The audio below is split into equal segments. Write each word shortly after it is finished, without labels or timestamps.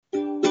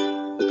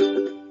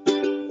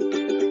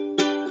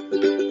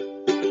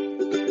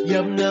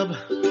Yum nub,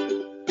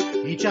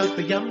 each out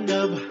the yum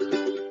nub.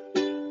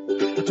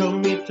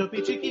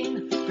 Topi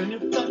chicken.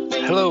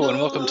 Hello and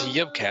welcome to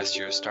Yubcast,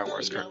 your Star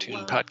Wars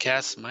cartoon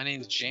podcast. My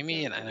name's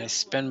Jamie and I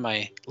spend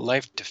my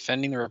life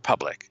defending the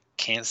Republic.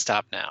 Can't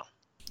stop now.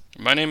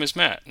 My name is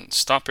Matt, and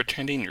stop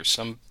pretending you're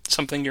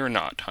something you're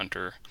not,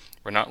 Hunter.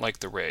 We're not like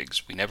the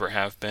regs. We never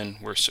have been.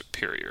 We're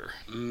superior.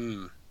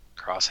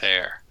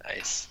 Crosshair.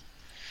 Nice.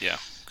 Yeah,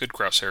 good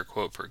Crosshair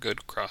quote for a good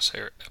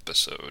Crosshair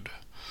episode.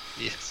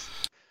 Yes.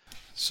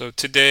 So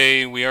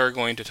today we are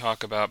going to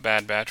talk about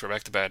Bad Batch. We're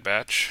back to Bad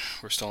Batch.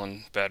 We're still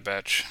in Bad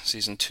Batch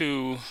Season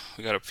 2.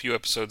 We got a few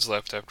episodes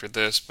left after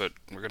this, but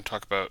we're going to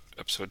talk about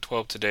Episode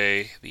 12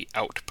 today, The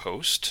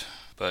Outpost.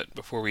 But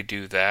before we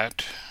do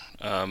that,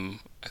 I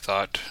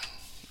thought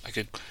I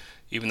could,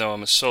 even though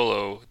I'm a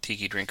solo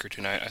tiki drinker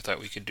tonight, I thought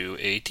we could do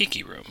a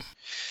tiki room.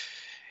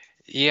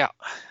 Yeah.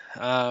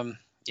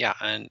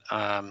 And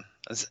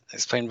as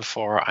explained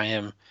before,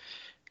 I've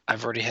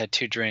already had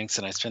 2 drinks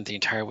and I spent the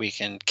entire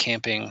weekend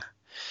camping.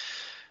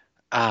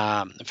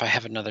 If I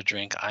have another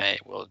drink, I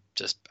will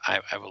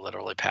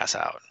literally pass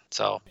out.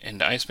 So.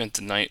 And I spent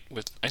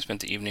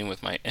the evening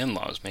with my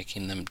in-laws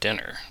making them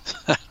dinner.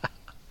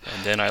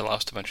 And then I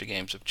lost a bunch of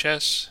games of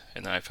chess,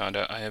 and then I found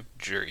out I have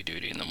jury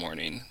duty in the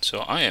morning. So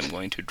I am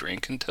going to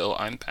drink until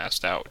I'm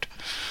passed out.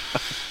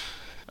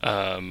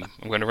 I'm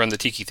going to run the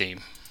tiki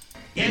theme.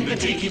 In the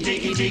tiki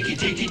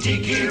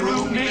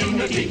room, in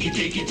the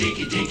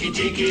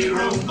tiki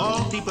room,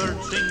 all the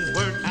birds sing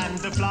word and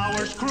the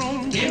flowers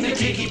croon. In the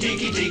tiki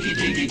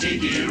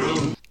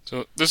room.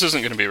 So this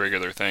isn't going to be a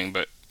regular thing,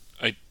 but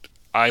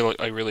I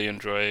really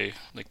enjoy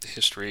like the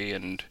history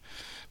and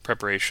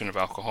preparation of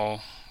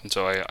alcohol, and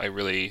so I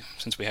really,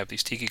 since we have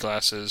these tiki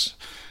glasses,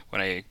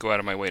 when I go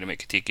out of my way to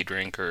make a tiki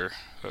drink or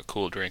a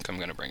cool drink, I'm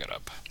going to bring it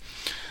up.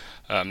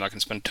 I'm not going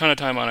to spend a ton of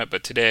time on it,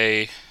 but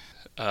today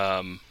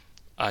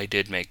I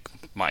did make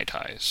Mai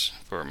Tais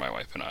for my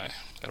wife and I.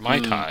 A Mai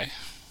Tai.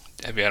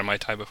 Have you had a Mai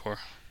Tai before?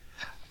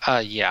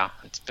 Yeah.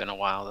 It's been a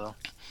while, though.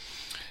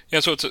 Yeah,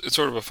 so it's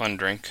sort of a fun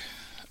drink.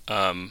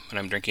 And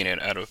I'm drinking it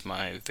out of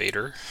my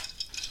Vader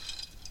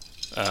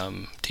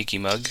tiki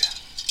mug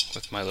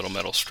with my little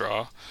metal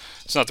straw.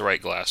 It's not the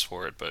right glass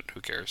for it, but who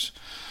cares?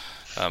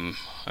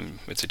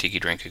 It's a tiki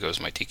drink. It goes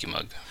in my tiki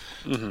mug.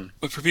 Mm-hmm.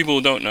 But for people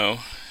who don't know,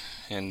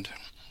 and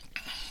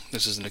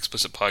this is an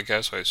explicit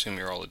podcast, so I assume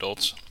you're all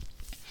adults.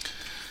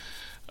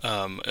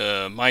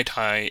 Mai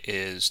Tai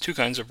is 2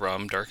 kinds of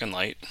rum, dark and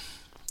light.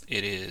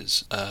 It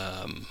is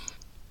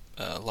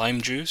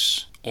lime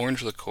juice,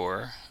 orange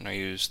liqueur, and I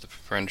use a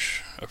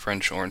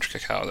French orange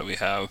cacao that we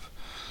have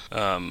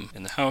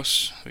in the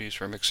house. We use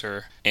for a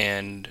mixer,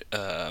 and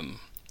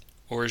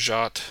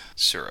orgeat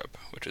syrup,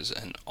 which is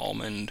a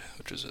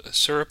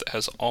syrup that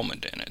has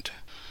almond in it,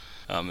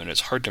 and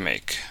it's hard to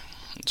make.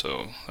 And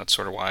so that's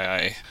sort of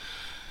why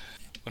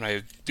when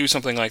I do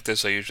something like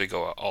this, I usually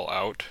go all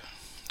out.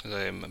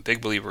 I'm a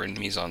big believer in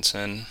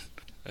mise-en-scène,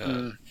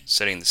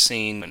 setting the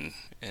scene,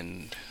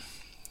 and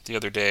the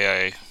other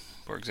day I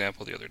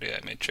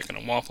made chicken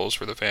and waffles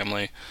for the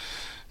family.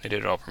 I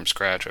did it all from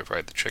scratch. I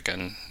fried the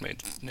chicken,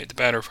 made the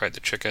batter, fried the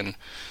chicken,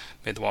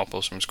 made the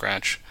waffles from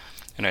scratch,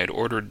 and I had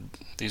ordered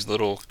these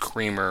little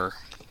creamer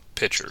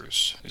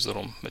pitchers, these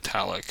little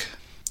metallic,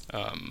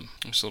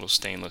 these little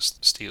stainless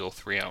steel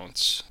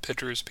 3-ounce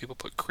pitchers people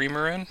put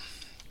creamer in.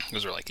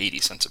 Those are like 80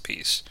 cents a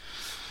piece.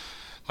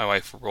 My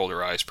wife rolled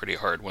her eyes pretty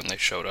hard when they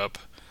showed up,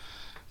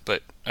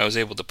 but I was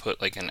able to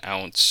put like an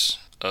ounce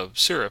of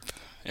syrup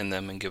in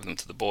them and give them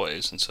to the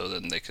boys, and so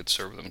then they could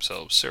serve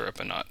themselves syrup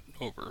and not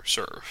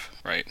over-serve,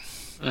 right?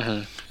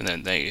 Mm-hmm. And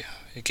then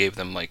it gave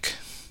them like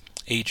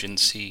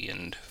agency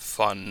and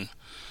fun,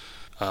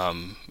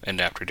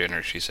 and after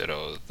dinner she said,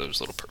 oh, those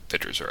little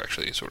pitchers are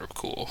actually sort of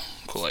cool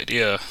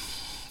idea,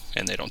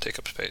 and they don't take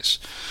up space.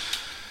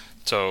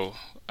 So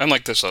I'm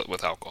like this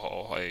with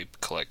alcohol. I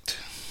collect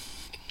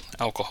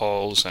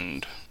alcohols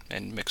and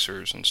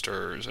mixers and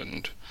stirrers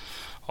and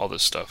all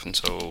this stuff, and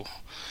so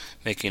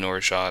making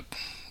orgeat,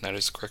 that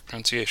is the correct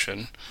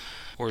pronunciation,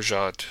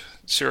 orgeat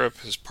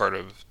syrup is part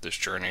of this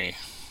journey,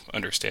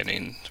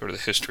 understanding sort of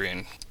the history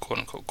and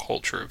quote-unquote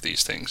culture of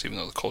these things, even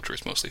though the culture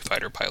is mostly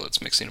fighter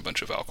pilots mixing a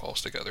bunch of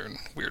alcohols together and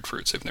weird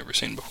fruits they've never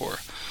seen before.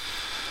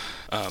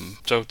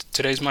 So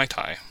today's Mai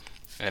Tai,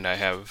 and I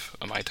have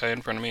a Mai Tai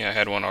in front of me. I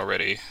had one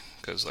already,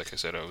 because like I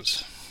said, I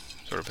was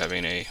sort of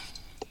having a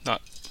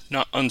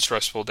not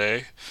unstressful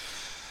day.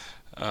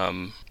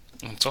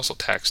 It's also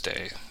tax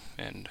day,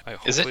 and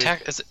Is it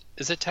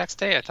tax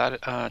day? I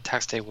thought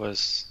tax day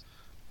was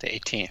the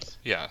 18th.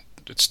 Yeah,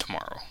 it's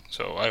tomorrow.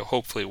 So I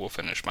hopefully will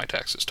finish my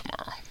taxes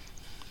tomorrow.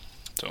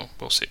 So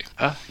we'll see.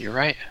 Oh, you're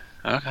right.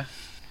 Okay.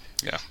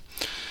 Yeah.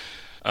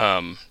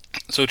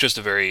 So it's just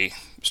a very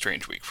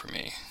strange week for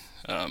me.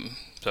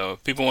 So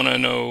if people want to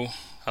know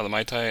how the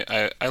Mai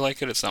Tai, I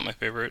like it. It's not my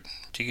favorite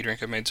tiki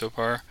drink I've made so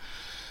far.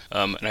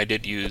 And I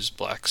did use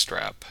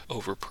Blackstrap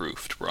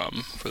overproofed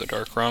rum for the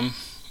dark rum,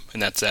 and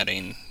that's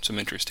adding some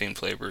interesting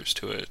flavors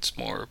to it. It's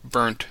more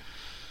burnt,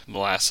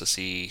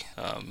 molassesy,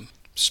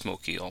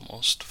 smoky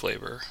almost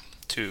flavor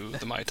to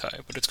the Mai Tai,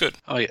 but it's good.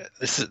 Oh yeah,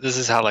 this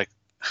is how like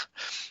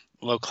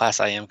low class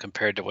I am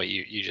compared to what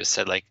you just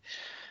said. Like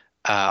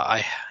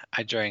I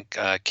drank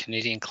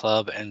Canadian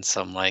Club and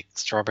some like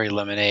strawberry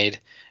lemonade,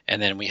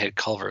 and then we had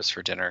Culver's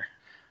for dinner.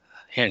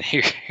 And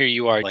here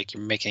you are, like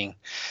you're making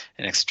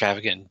an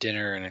extravagant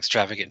dinner, an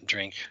extravagant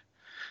drink,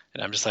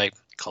 and I'm just like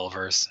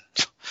Culver's.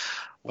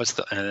 What's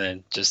the? And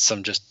then just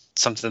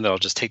something that'll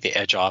just take the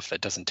edge off that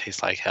doesn't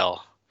taste like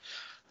hell.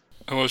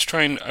 I was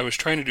trying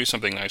to do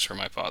something nice for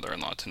my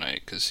father-in-law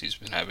tonight because he's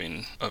been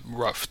having a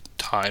rough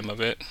time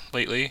of it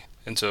lately.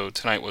 And so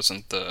tonight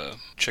wasn't the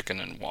chicken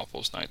and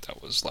waffles night.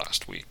 That was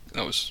last week.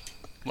 That was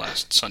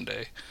last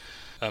Sunday.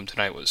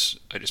 Tonight was,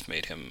 I just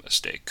made him a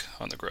steak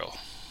on the grill.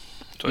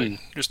 So I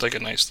just like a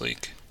nice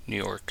like New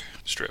York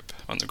strip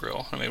on the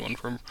grill. I made one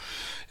for him.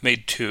 I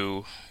made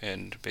two,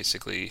 and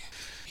basically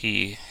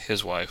he,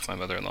 his wife, my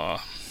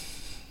mother-in-law,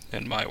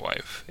 and my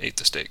wife ate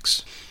the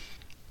steaks.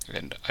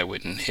 And I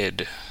went and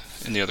hid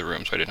in the other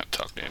room so I didn't have to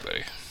talk to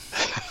anybody.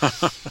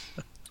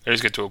 I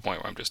just get to a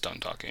point where I'm just done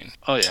talking.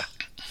 Oh yeah.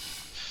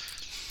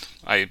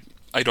 I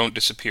don't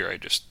disappear, I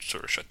just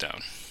sort of shut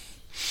down.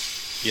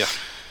 Yeah.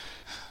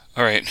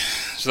 Alright,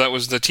 so that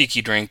was the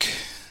tiki drink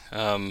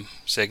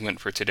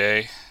segment for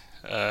today.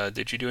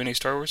 Did you do any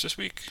Star Wars this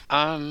week?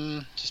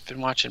 Just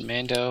been watching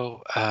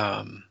Mando.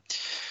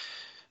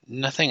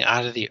 Nothing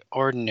out of the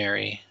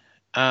ordinary.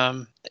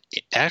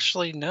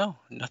 Actually, no,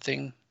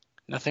 nothing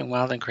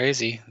wild and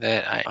crazy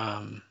that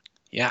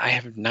I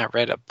have not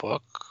read a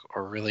book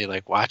or really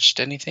like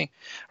watched anything.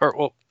 Or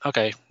well,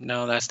 okay,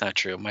 no, that's not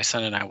true. My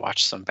son and I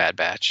watched some Bad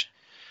Batch.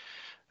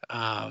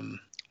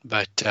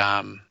 But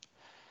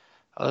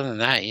other than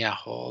that, yeah, a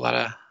whole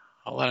lot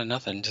of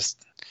nothing.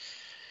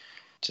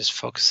 Just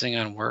focusing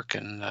on work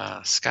and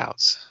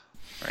scouts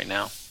right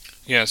now.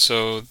 Yeah,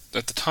 so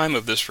at the time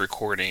of this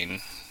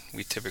recording,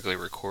 we typically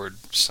record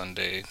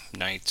Sunday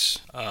nights.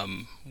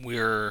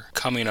 We're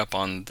coming up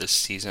on the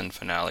season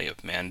finale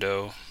of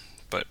Mando,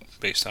 but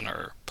based on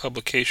our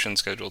publication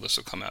schedule, this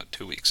will come out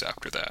 2 weeks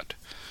after that.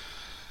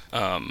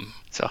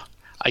 So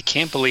I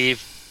can't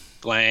believe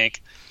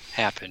blank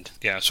happened.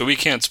 Yeah, so we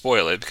can't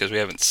spoil it because we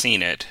haven't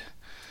seen it.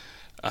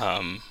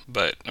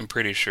 But I'm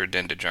pretty sure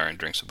Din Djarin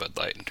drinks a Bud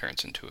Light and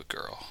turns into a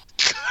girl.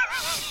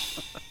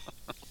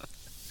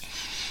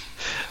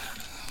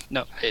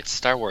 No, it's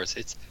Star Wars.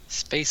 It's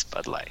Space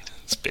Bud Light.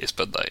 Space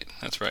Bud Light.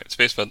 That's right.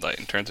 Space Bud Light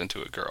and turns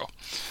into a girl.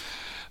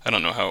 I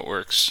don't know how it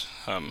works.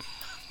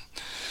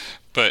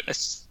 But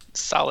it's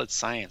solid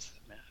science,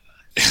 man.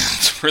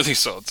 It's really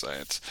solid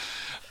science.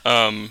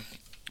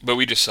 But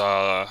we just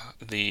saw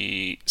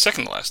the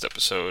second to last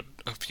episode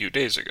a few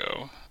days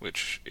ago,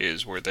 which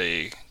is where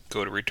they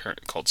go to return,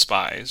 called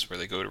Spies, where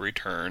they go to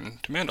return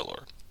to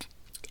Mandalore.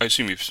 I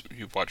assume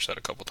you've watched that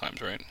a couple times,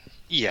 right?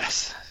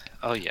 Yes.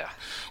 Oh yeah.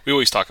 We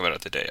always talk about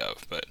it the day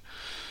of, but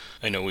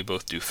I know we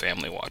both do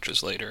family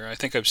watches later. I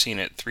think I've seen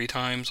it 3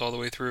 times all the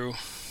way through.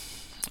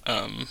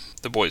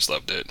 The boys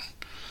loved it.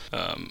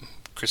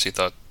 Chrissy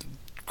thought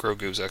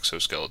Grogu's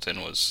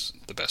exoskeleton was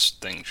the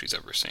best thing she's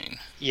ever seen.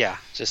 Yeah,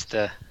 just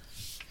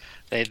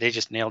they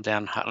just nailed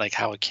down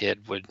how a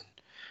kid would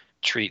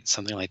treat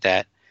something like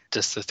that.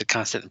 Just the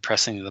constant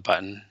pressing of the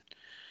button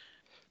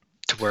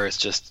to where it's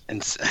just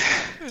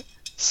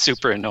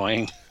super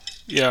annoying.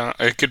 Yeah,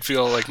 I could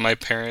feel like my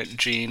parent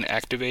gene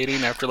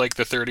activating after like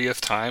the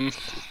 30th time.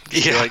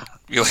 Yeah.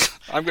 You're like,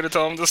 I'm gonna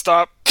tell him to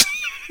stop.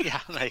 Yeah,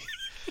 like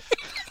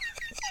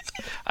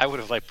I would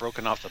have like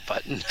broken off the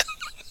button.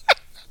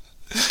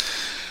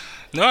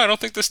 No, I don't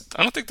think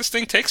this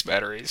thing takes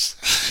batteries.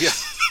 Yeah.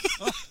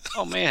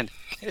 Oh man,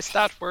 it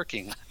stopped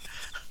working.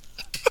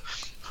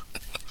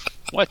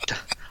 What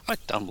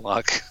dumb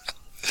luck.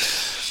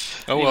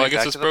 Oh well, I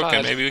guess it's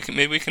broken.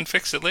 Maybe we can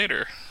fix it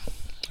later.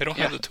 I don't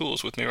have the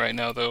tools with me right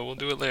now, though. We'll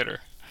do it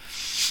later.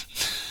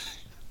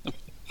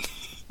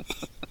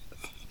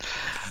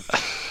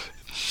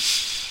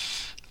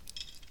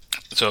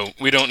 So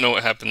we don't know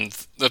what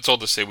happens. That's all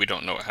to say, we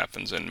don't know what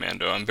happens in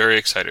Mando. I'm very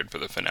excited for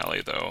the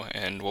finale, though,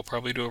 and we'll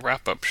probably do a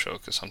wrap-up show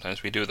because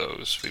sometimes we do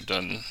those. We've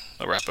done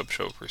a wrap-up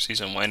show for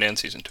season 1 and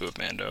season 2 of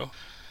Mando,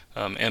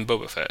 and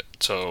Boba Fett.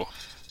 So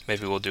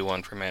maybe we'll do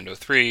one for Mando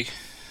 3.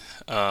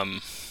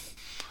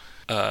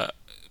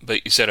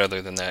 But you said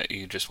other than that,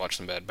 you just watched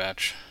some Bad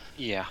Batch.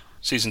 Yeah.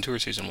 Season 2 or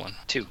season 1?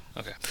 2.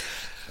 Okay.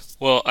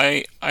 Well,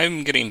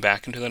 I'm getting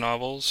back into the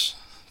novels,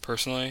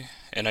 personally,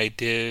 and I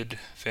did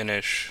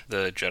finish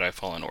the Jedi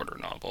Fallen Order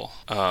novel.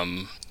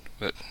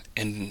 But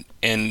I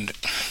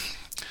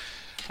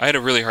had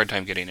a really hard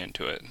time getting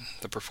into it.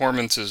 The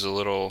performance is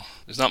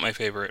not my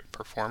favorite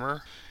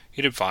performer.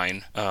 He did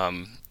fine.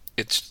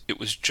 It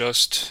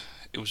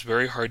was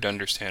very hard to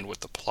understand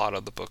what the plot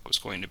of the book was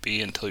going to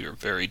be until you're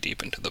very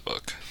deep into the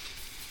book.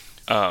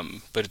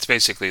 But it's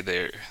basically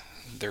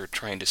they're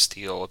trying to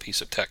steal a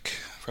piece of tech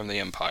from the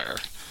Empire.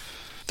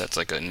 That's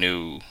like a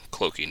new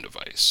cloaking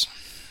device.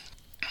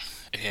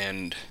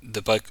 And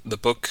the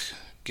book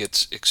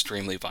gets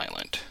extremely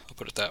violent, I'll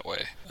put it that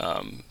way,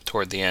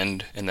 toward the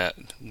end. And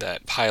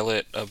that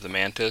pilot of the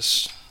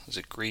Mantis, is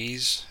it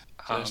Grease?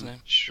 Is that his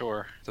name?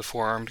 Sure. The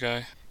four-armed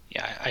guy?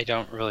 Yeah, I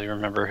don't really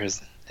remember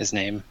his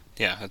name.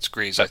 Yeah, it's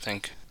Grease, I But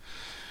think.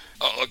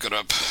 I'll look it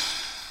up.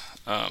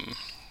 Um,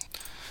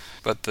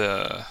 but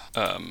they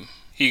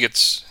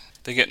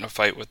get in a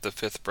fight with the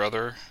fifth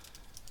brother,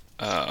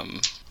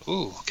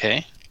 ooh,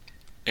 okay.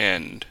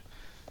 and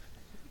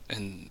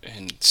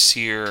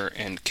Sear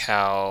and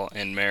Cal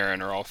and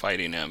Marin are all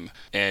fighting him,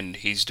 and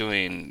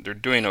they're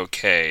doing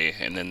okay,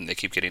 and then they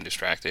keep getting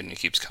distracted, and he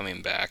keeps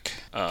coming back,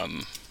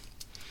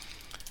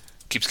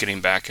 keeps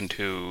getting back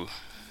into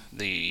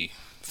the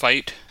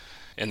fight,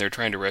 and they're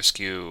trying to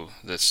rescue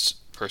this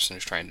person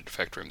who's trying to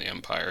defect from the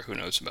Empire, who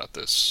knows about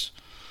this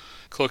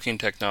cloaking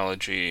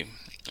technology,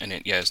 and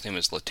his name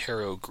is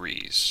Latero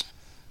Grease.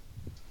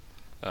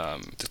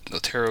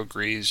 Latero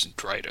Grease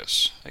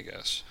Dritus, I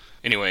guess.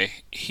 Anyway,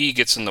 he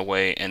gets in the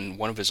way, and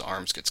one of his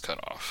arms gets cut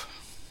off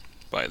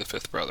by the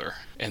fifth brother.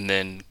 And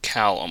then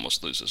Cal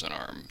almost loses an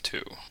arm,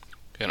 too,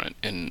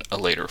 in a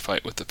later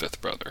fight with the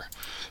fifth brother.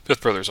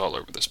 Fifth brother's all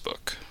over this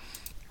book.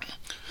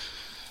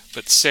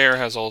 But Sarah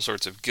has all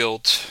sorts of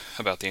guilt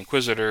about the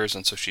Inquisitors,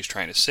 and so she's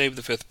trying to save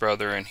the fifth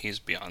brother, and he's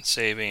beyond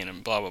saving,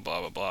 and blah, blah, blah,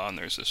 blah, blah. And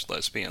there's this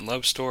lesbian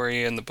love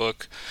story in the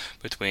book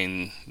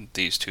between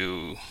these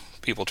two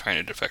people trying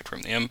to defect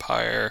from the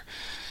Empire,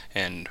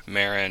 and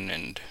Marin,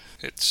 and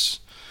it's...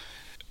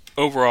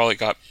 Overall,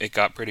 it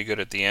got pretty good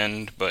at the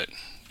end, but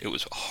it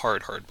was a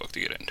hard book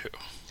to get into.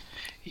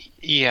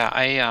 Yeah,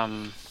 I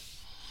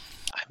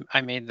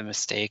made the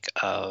mistake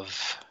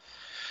of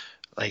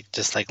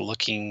just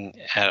looking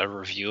at a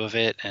review of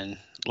it, and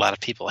a lot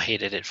of people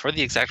hated it for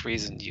the exact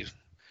reason you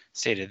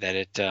stated,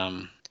 that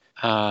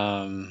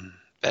that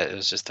it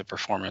was just the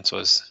performance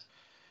was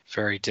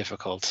very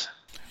difficult.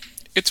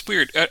 It's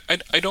weird.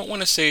 I don't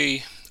want to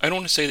say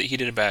that he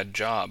did a bad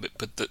job,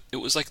 but it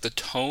was like the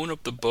tone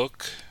of the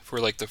book for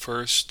the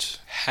first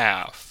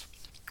half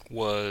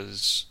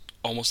was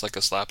almost like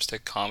a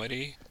slapstick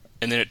comedy,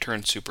 and then it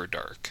turned super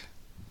dark,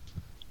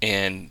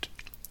 and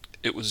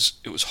it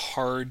was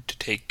hard to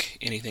take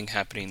anything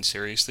happening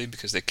seriously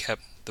because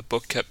the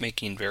book kept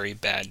making very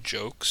bad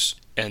jokes,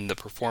 and the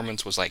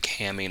performance was like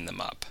hamming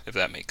them up, if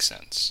that makes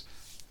sense.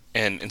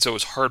 And so it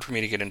was hard for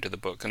me to get into the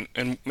book,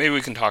 and maybe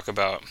we talked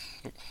about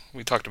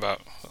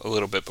a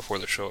little bit before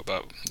the show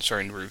about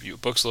starting to review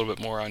books a little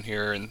bit more on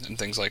here and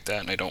things like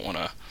that, and I don't want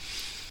to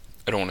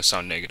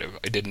sound negative.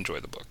 I did enjoy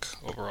the book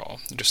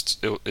overall. It's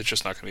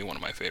just not going to be one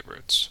of my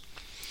favorites.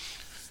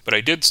 But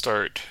I did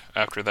start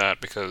after that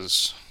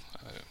because,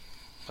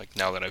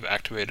 now that I've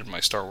activated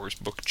my Star Wars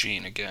book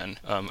gene again,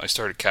 I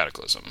started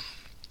Cataclysm,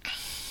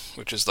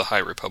 which is the High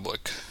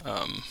Republic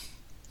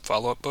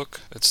follow-up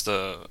book. It's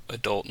the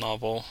adult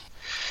novel.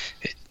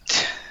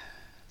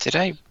 Did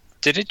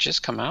it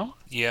just come out?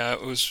 Yeah,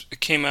 it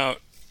came out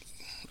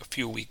a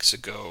few weeks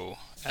ago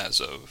as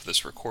of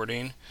this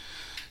recording.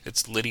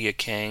 It's Lydia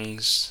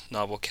Kang's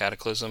novel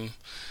Cataclysm.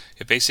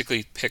 It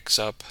basically picks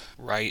up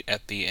right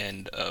at the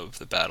end of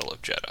the Battle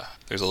of Jeddah.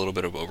 There's a little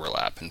bit of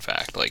overlap, in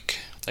fact, like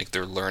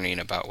they're learning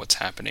about what's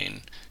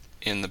happening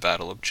in the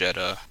Battle of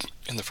Jeddah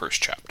in the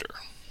first chapter.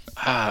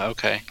 Ah,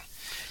 okay.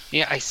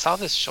 Yeah, I saw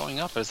this showing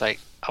up. I was like,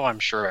 oh, I'm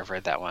sure I've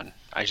read that one.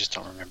 I just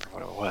don't remember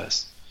what it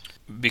was.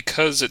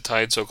 Because it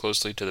tied so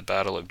closely to the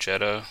Battle of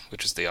Jeddah,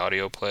 which is the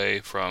audio play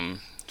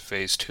from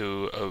Phase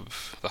 2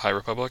 of the High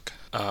Republic,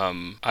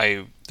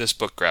 this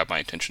book grabbed my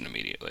attention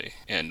immediately.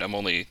 And I'm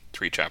only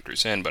 3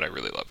 chapters in, but I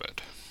really love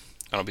it.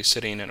 And I'll be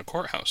sitting in a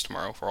courthouse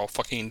tomorrow for all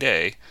fucking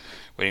day,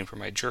 waiting for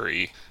my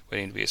jury,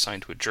 waiting to be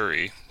assigned to a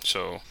jury,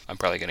 so I'm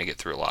probably going to get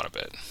through a lot of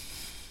it.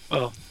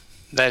 Well,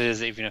 that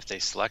is even if they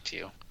select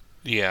you.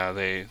 Yeah,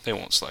 they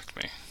won't select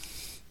me.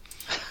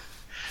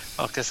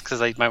 Well, because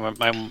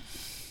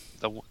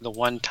the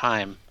one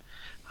time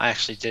I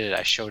actually did it,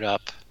 I showed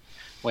up,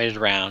 waited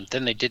around,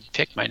 then they did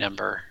pick my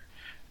number,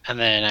 and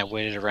then I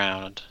waited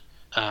around,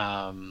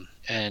 and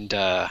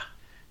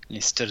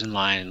you stood in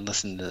line and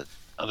listened to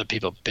other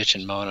people bitch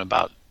and moan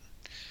about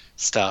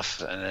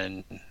stuff, and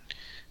then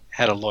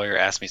had a lawyer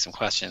ask me some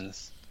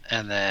questions,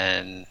 and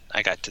then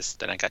I got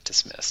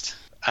dismissed.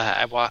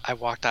 I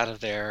walked out of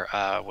there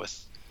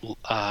with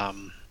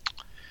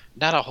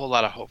not a whole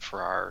lot of hope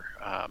for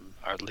our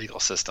legal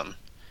system,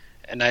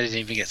 and I didn't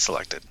even get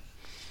selected.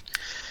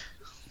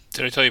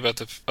 Did I tell you about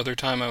the other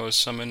time I was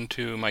summoned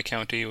to my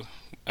county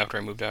after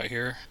I moved out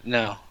here?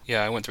 No.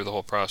 Yeah, I went through the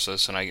whole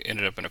process, and I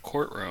ended up in a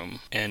courtroom,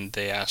 and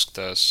they asked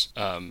us,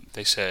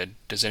 they said,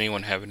 does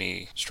anyone have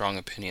any strong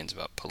opinions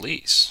about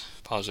police,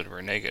 positive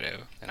or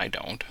negative? And I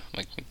don't.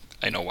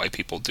 I know why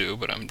people do,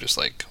 but I'm just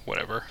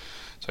whatever.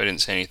 So I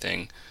didn't say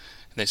anything.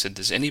 And they said,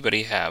 does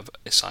anybody have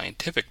a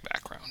scientific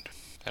background?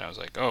 And I was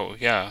like, oh,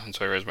 yeah. And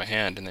so I raised my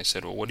hand, and they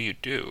said, well, what do you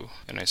do?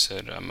 And I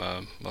said, I'm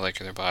a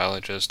molecular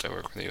biologist. I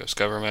work for the U.S.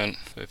 government,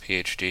 a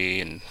PhD,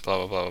 and blah,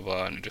 blah, blah, blah,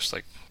 blah. And just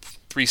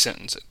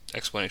 3-sentence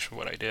explanation of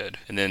what I did.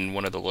 And then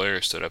one of the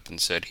lawyers stood up and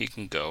said, he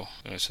can go.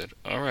 And I said,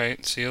 all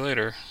right, see you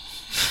later.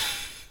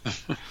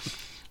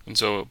 And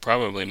so it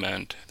probably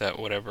meant that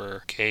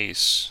whatever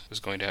case was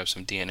going to have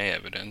some DNA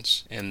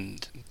evidence.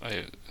 And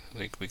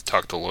like we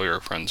talked to lawyer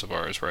friends of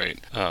ours, right?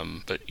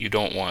 But you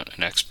don't want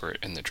an expert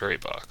in the jury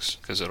box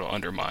because it'll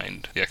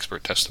undermine the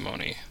expert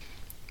testimony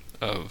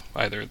of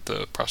either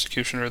the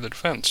prosecution or the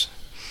defense.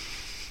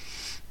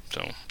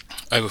 So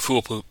I have a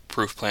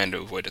foolproof plan to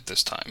avoid it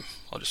this time.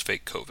 I'll just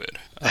fake COVID.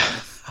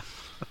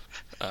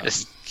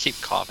 Just keep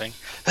coughing.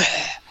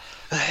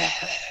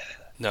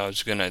 No, I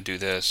was going to do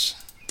this.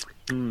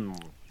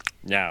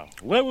 Now,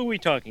 what were we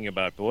talking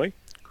about, boy?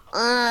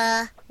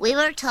 We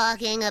were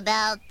talking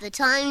about the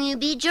time you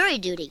beat jury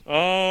duty.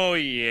 Oh,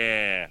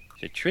 yeah.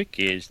 The trick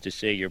is to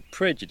say you're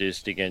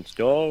prejudiced against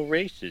all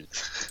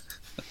races.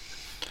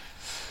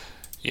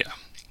 Yeah.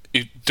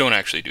 You don't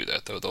actually do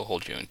that, though. They'll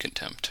hold you in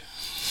contempt.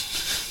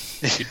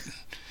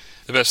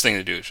 The best thing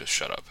to do is just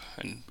shut up,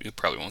 and you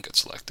probably won't get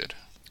selected.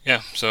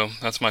 Yeah, so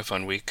that's my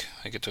fun week.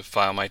 I get to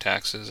file my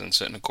taxes and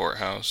sit in a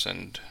courthouse,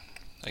 and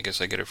I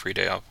guess I get a free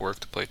day off work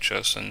to play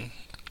chess and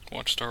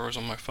watch Star Wars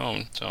on my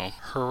phone. So,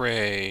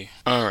 hooray.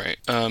 Alright,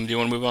 do you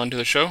want to move on to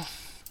the show?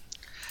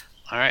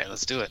 Alright,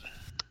 let's do it.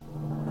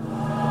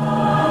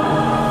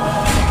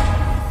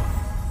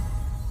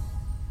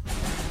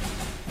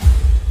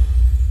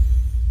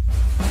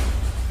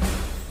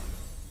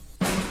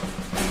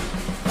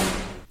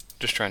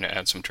 Just trying to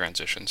add some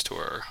transitions to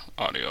our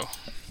audio.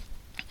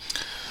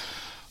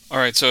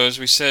 Alright, so as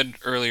we said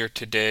earlier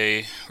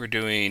today, we're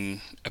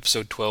doing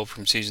episode 12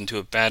 from season 2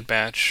 of Bad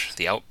Batch,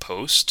 The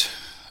Outpost.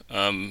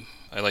 I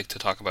like to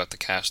talk about the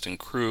cast and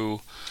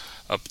crew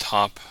up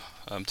top.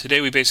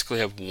 Today we basically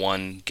have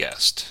one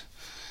guest.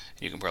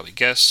 You can probably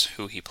guess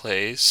who he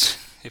plays.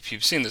 If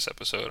you've seen this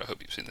episode, I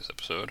hope you've seen this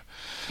episode.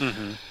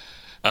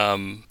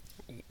 Mm-hmm.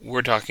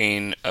 We're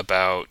talking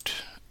about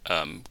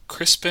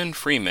Crispin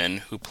Freeman,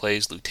 who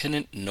plays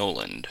Lieutenant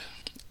Noland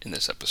in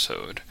this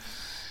episode.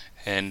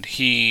 And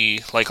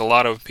he, like a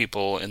lot of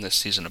people in this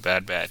season of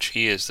Bad Batch,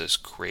 he is this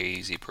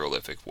crazy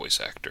prolific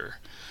voice actor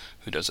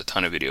who does a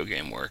ton of video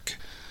game work.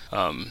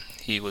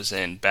 He was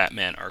in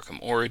Batman Arkham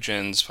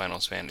Origins, Final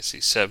Fantasy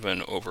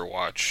VII,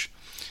 Overwatch.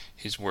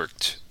 He's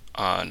worked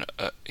as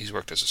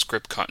a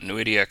script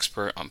continuity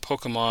expert on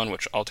Pokemon,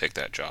 which I'll take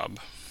that job.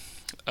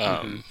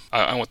 I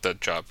want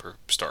that job for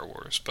Star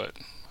Wars, but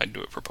I'd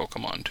do it for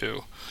Pokemon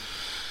too.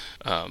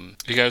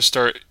 You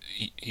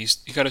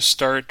gotta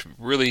start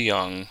really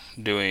young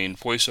doing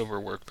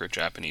voiceover work for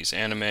Japanese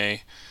anime,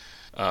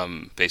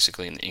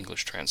 basically in the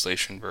English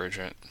translation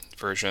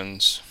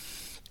versions.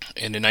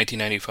 And in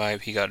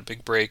 1995, he got a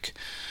big break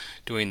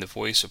doing the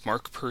voice of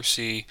Mark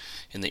Percy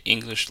in the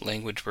English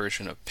language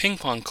version of Ping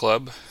Pong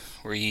Club,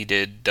 where he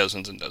did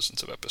dozens and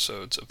dozens of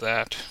episodes of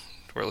that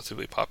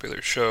relatively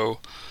popular show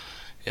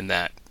in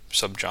that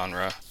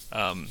subgenre.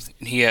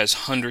 He has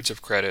hundreds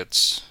of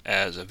credits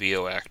as a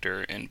VO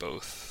actor in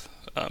both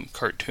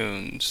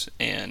cartoons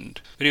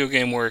and video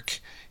game work.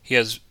 He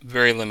has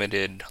very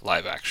limited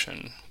live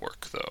action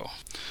work, though.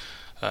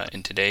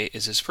 And today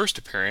is his first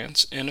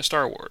appearance in a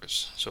Star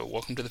Wars. So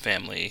welcome to the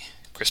family,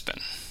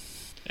 Crispin.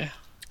 Yeah.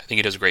 I think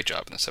he does a great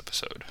job in this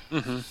episode.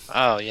 Mm-hmm.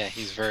 Oh, yeah,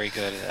 he's very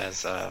good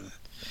as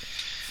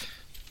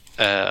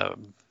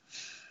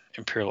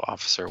Imperial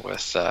officer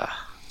with a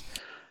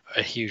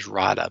huge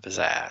rod up his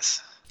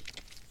ass.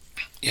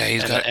 Yeah,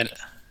 he's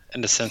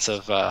and a sense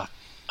of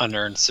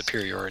unearned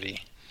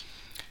superiority.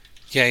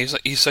 Yeah,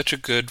 he's such a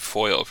good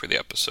foil for the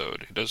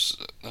episode. He does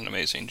an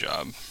amazing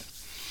job.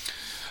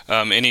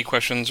 Any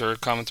questions or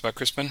comments about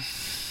Crispin?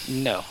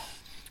 No.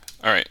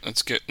 Alright,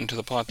 let's get into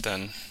the plot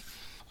then.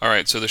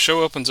 Alright, so the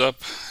show opens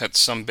up at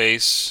some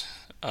base.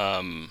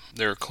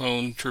 There are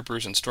clone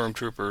troopers and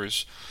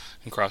stormtroopers,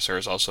 and Crosshair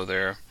is also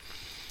there.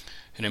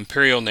 An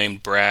Imperial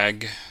named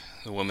Bragg.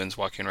 The woman's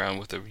walking around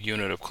with a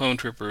unit of clone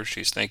troopers.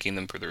 She's thanking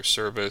them for their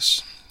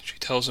service. She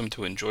tells them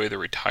to enjoy their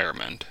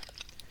retirement.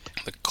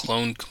 The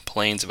clone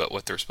complains about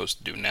what they're supposed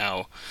to do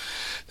now.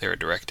 They are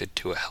directed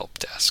to a help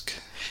desk.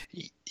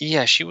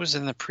 Yeah, she was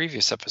in the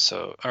previous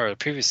episode, or the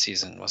previous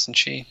season, wasn't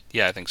she?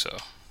 Yeah, I think so.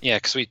 Yeah,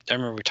 because I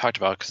remember we talked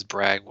about it because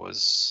Bragg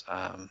was,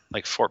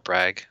 like Fort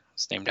Bragg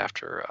was named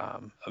after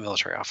a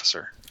military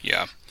officer.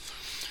 Yeah.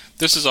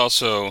 This is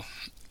also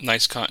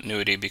nice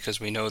continuity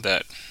because we know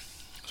that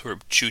sort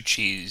of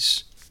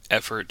Chuchi's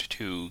effort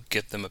to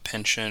get them a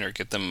pension or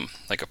get them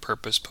like a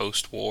purpose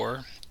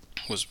post-war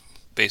was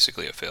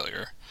basically a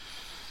failure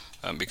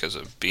because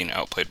of being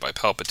outplayed by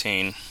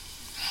Palpatine.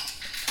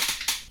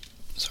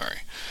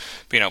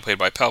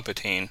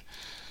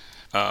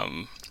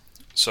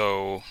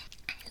 So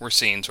we're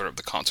seeing sort of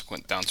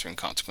the downstream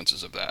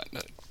consequences of that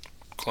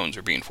clones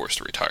are being forced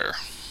to retire.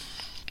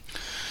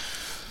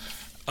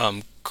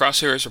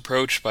 Crosshair is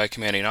approached by a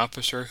commanding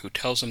officer who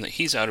tells him that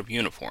he's out of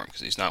uniform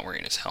because he's not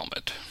wearing his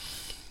helmet.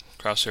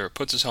 Crosshair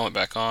puts his helmet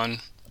back on.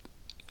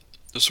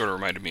 This sort of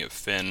reminded me of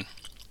Finn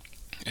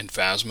and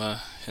Phasma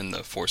in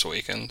The Force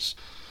Awakens.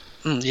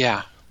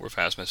 Yeah. Where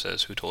Phasma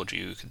says, "Who told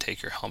you could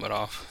take your helmet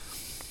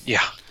off?"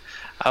 Yeah.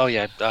 Oh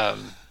yeah.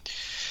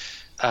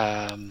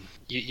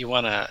 You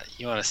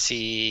wanna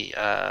see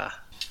a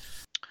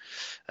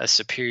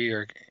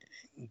superior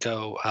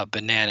go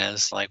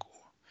bananas, like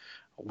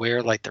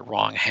wear like the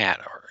wrong hat,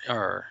 or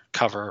or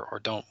cover, or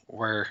don't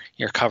wear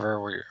your cover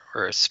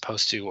where it's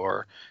supposed to,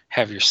 or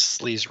have your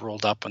sleeves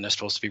rolled up when they're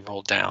supposed to be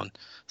rolled down,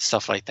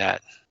 stuff like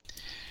that.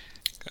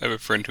 I have a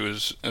friend who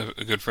is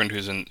a good friend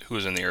who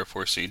was in the Air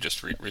Force. He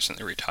just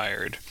recently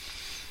retired,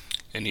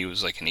 and he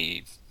was like an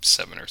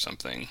E7 or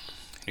something.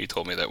 And he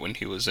told me that when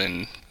he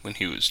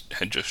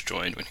had just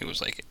joined, when he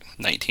was like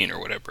 19 or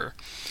whatever,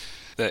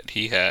 that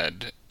he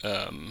had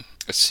a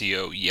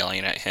CO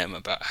yelling at him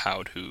about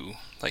how to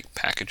like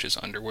package his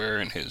underwear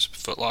in his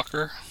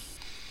footlocker.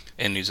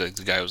 And he's like,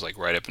 the guy was like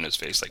right up in his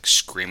face, like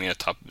screaming at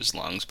the top of his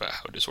lungs about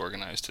how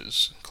disorganized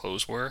his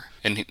clothes were.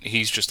 And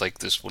he's just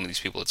like one of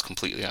these people that's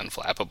completely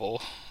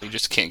unflappable. You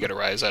just can't get a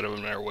rise out of him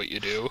no matter what you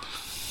do.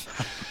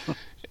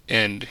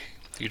 And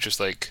you're just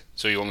like,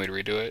 so you want me to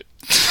redo it?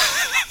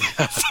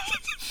 I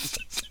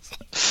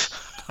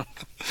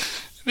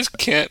just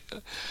can't.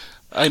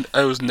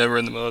 I was never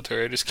in the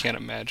military. I just can't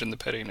imagine the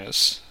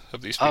pettiness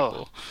of these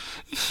people.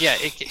 Yeah,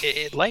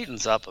 it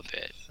lightens up a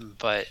bit,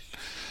 but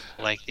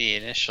like the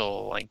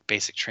initial like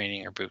basic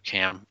training or boot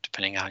camp,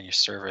 depending on your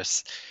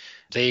service,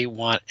 they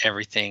want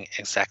everything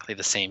exactly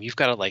the same. You've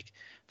got to like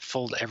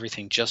fold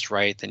everything just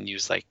right, then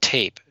use like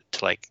tape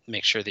to like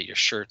make sure that your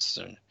shirts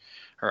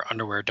or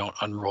underwear don't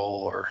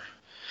unroll, or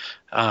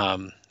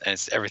and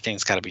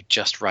everything's got to be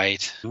just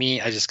right.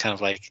 Me, I just kind of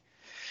like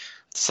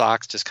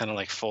socks, just kind of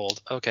like fold.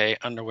 Okay,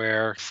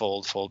 underwear,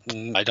 fold.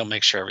 I don't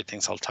make sure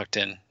everything's all tucked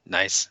in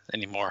nice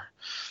anymore.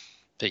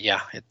 But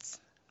yeah, it's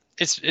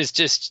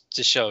just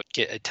to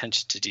get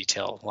attention to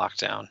detail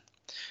locked down,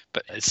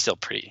 but it's still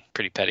pretty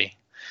petty.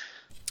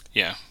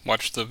 Yeah,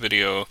 watch the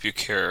video if you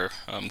care,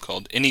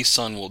 called Any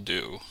Son Will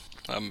Do.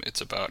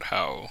 It's about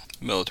how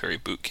military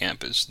boot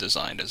camp is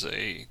designed as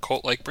a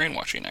cult-like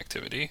brainwashing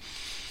activity.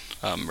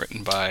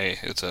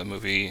 It's a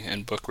movie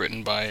and book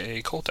written by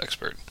a cult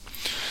expert.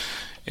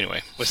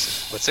 Anyway.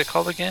 What's it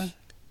called again?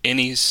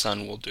 Any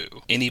Son Will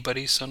Do.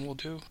 Anybody's Son Will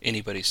Do?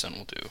 Anybody's Son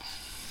Will Do.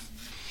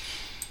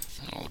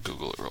 I'll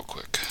Google it real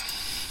quick.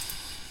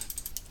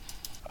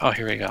 Oh,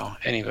 here we go.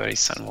 Anybody's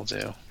Son Will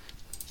Do.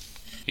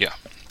 Yeah.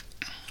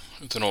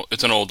 It's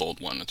an old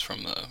one. It's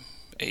from the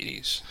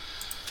 80s.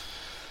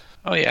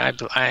 Oh yeah,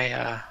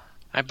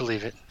 I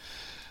believe it.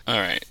 All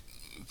right.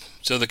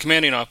 So the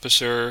commanding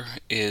officer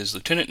is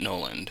Lieutenant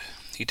Noland.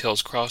 He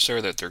tells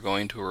Crosshair that they're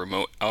going to a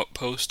remote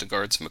outpost to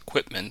guard some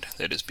equipment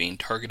that is being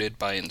targeted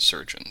by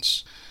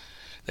insurgents.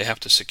 They have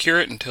to secure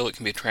it until it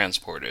can be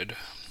transported.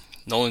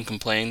 Nolan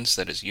complains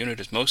that his unit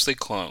is mostly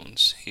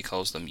clones. He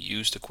calls them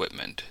used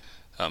equipment.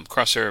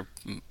 Crosshair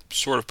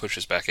sort of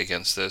pushes back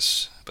against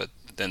this, but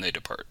then they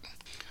depart.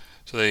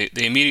 So they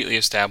immediately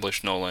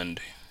establish Nolan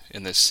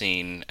in this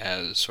scene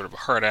as sort of a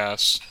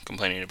hard-ass,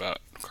 complaining about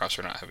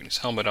Crosshair not having his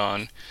helmet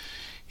on.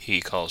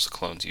 He calls the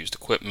clones used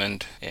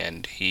equipment,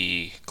 and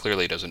he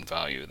clearly doesn't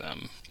value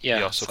them. Yeah,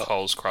 he also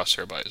calls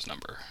Crosshair by his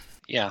number.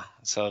 Yeah.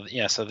 So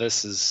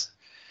this is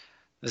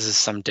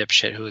some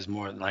dipshit who is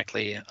more than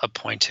likely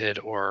appointed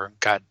or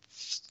got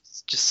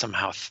just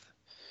somehow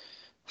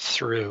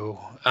through.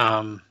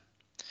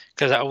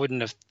 Because I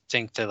wouldn't have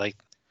think that like,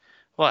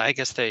 well, I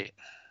guess I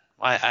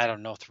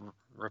don't know if the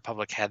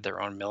Republic had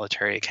their own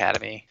military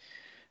academy,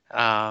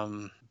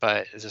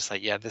 but it's just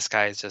like, yeah, this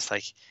guy is just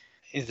like,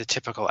 he's the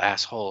typical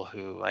asshole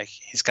who like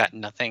he's got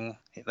nothing,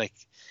 like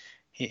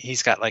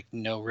he's got like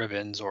no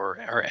ribbons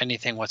or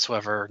anything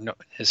whatsoever. No,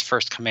 his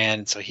first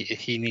command, so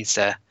he needs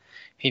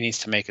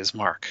to make his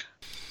mark.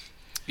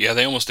 Yeah,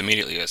 they almost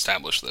immediately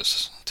established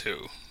this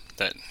too,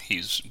 that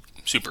he's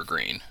super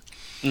green.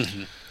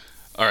 Mm-hmm.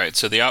 All right,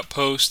 so the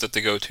outpost that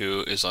they go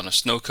to is on a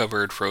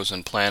snow-covered,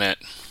 frozen planet.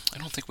 I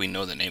don't think we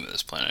know the name of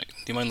this planet.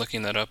 Do you mind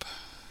looking that up?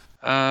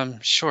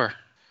 Sure.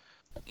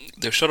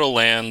 Their shuttle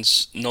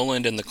lands.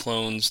 Nolan and the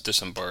clones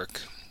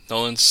disembark.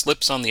 Nolan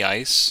slips on the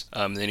ice.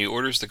 Then he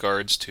orders the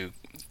clones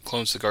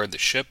to guard the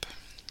ship.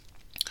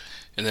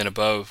 And then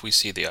above, we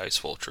see the ice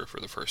vulture for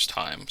the first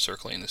time,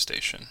 circling the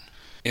station.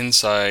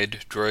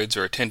 Inside, droids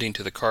are attending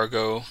to the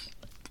cargo.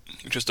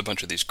 Just a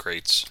bunch of these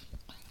crates.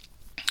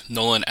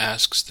 Nolan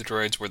asks the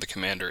droids where the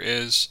commander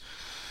is.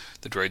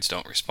 The droids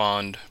don't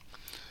respond.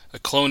 A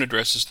clone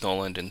addresses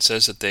Nolan and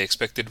says that they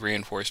expected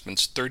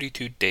reinforcements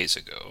 32 days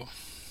ago.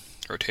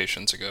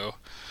 Rotations ago.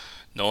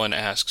 Nolan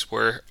asks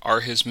where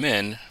are his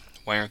men?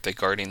 Why aren't they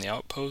guarding the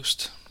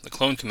outpost? The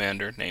clone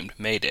commander, named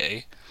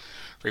Mayday,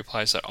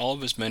 replies that all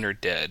of his men are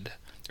dead.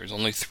 There's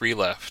only 3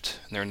 left,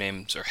 and their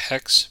names are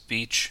Hex,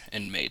 Beach,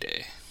 and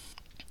Mayday.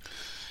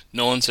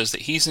 Nolan says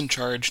that he's in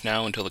charge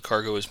now until the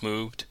cargo is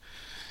moved.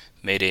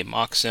 Mayday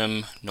mocks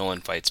him.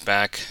 Nolan fights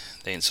back.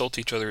 They insult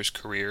each other's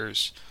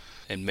careers.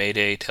 And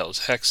Mayday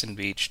tells Hex and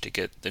Beach to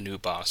get the new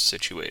boss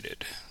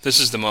situated. This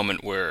is the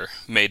moment where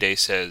Mayday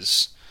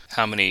says,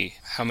 how many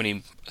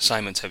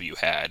assignments have you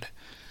had?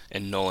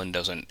 And Nolan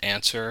doesn't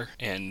answer,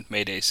 and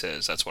Mayday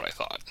says, that's what I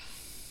thought.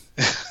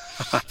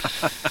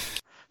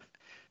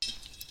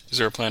 Is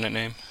there a planet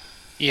name?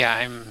 Yeah,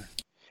 I'm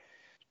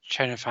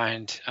trying to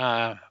find,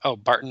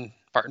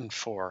 Barton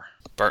 4.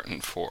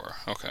 Barton 4,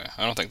 okay.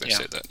 I don't think they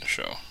say that in the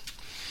show.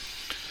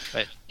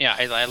 But yeah,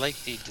 I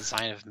like the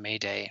design of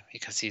Mayday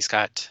because he's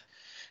got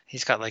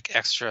he's got like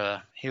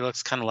extra. He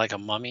looks kind of like a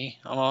mummy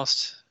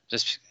almost.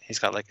 Just he's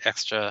got like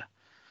extra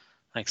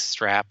like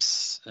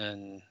straps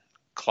and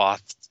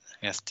cloth,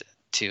 I guess,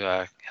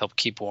 to help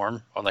keep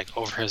warm or like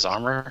over his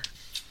armor.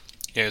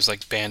 Yeah, he's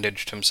like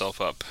bandaged himself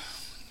up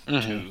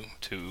Mm-hmm.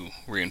 to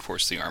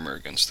reinforce the armor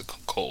against the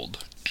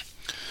cold.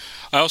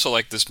 I also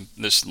like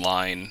this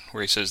line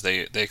where he says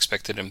they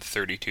expected him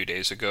 32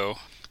 days ago.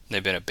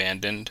 They've been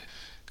abandoned.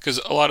 Because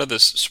a lot of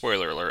this,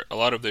 spoiler alert, a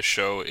lot of this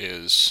show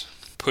is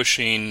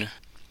pushing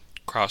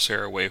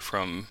Crosshair away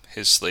from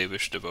his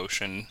slavish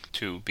devotion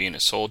to being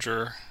a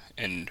soldier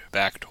and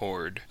back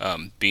toward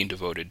being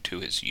devoted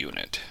to his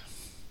unit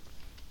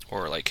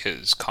or like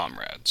his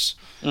comrades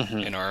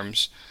in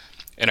arms.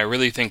 And I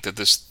really think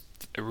this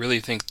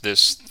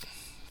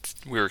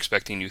 "we were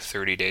expecting you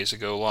 30 days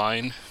ago"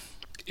 line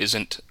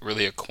isn't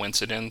really a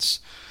coincidence,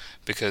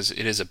 because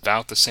it is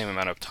about the same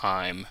amount of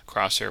time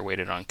Crosshair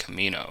waited on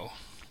Camino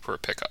for a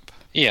pickup.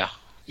 Yeah.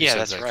 He Yeah, said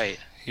that's that right.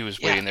 He was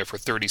waiting there for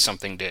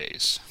 30-something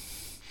days.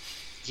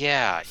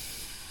 Yeah.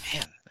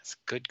 Man, that's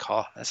a good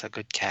call. That's a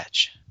good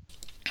catch.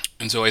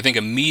 And so I think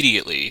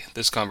immediately,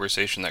 this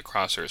conversation that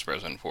Crosshair is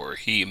present for,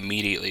 he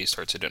immediately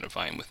starts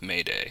identifying with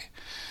Mayday.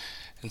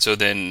 And so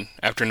then,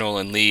 after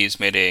Nolan leaves,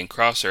 Mayday and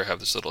Crosshair have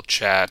this little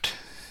chat,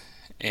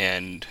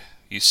 and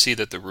you see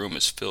that the room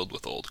is filled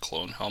with old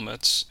clone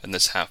helmets, and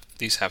these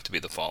have to be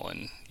the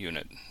fallen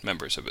unit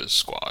members of his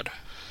squad.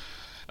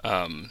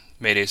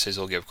 Mayday says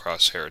he'll give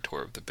Crosshair a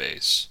tour of the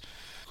base.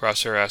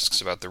 Crosshair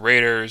asks about the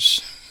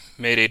raiders.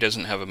 Mayday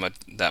doesn't have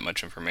that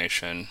much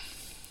information.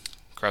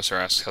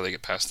 Crosshair asks how they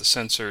get past the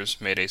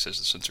sensors. Mayday says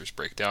the sensors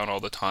break down all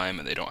the time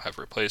and they don't have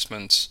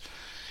replacements.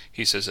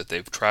 He says that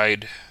they've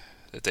tried,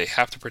 that they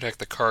have to protect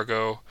the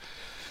cargo.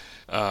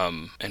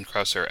 And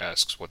Crosshair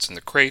asks what's in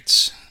the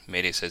crates.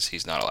 Mayday says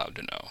he's not allowed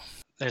to know.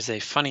 There's a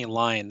funny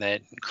line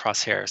that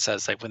Crosshair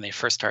says, like when they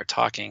first start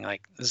talking,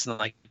 like this isn't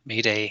like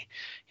Mayday.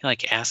 He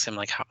like asks him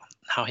like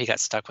how he got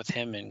stuck with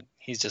him, and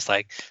he's just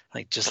like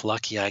just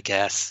lucky, I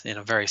guess, in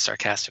a very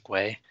sarcastic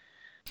way.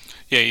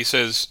 Yeah, he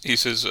says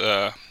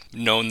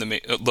known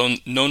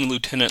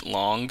Lieutenant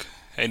Long,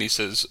 and he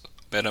says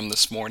met him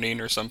this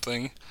morning or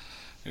something.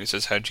 And he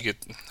says, how'd you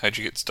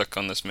get stuck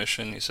on this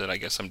mission? He said, I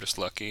guess I'm just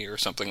lucky, or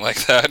something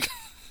like that.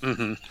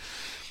 Mm-hmm.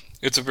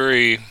 It's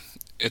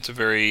a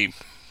very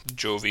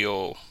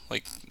jovial,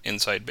 like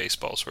inside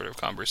baseball sort of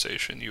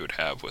conversation you would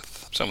have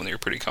with someone that you're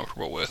pretty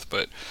comfortable with,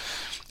 but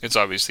it's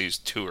obvious these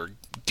two are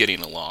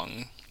getting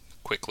along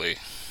quickly.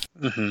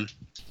 Mm-hmm.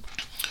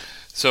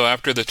 So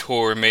after the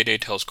tour, Mayday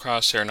tells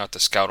Crosshair not to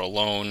scout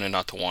alone and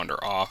not to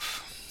wander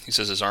off. He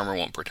says his armor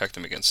won't protect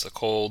him against the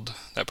cold.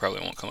 That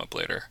probably won't come up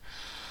later.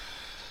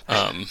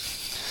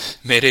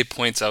 Mayday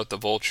points out the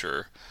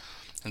vulture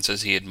and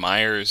says he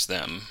admires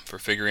them for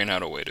figuring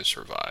out a way to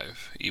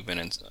survive, even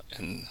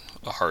in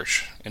a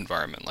harsh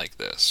environment like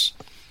this.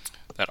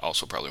 That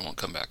also probably won't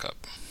come back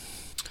up.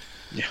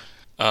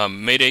 Yeah.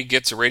 Mayday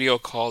gets a radio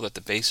call that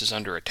the base is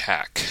under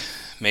attack.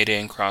 Mayday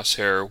and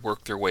Crosshair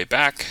work their way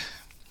back.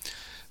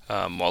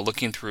 While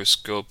looking through a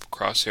scope,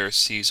 Crosshair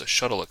sees a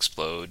shuttle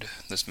explode.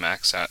 This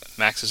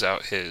maxes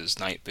out his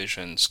night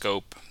vision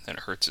scope, and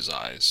it hurts his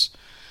eyes.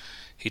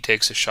 He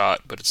takes a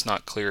shot, but it's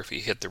not clear if he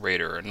hit the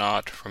raider or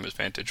not from his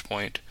vantage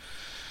point.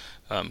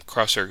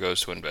 Crosshair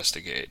goes to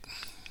investigate.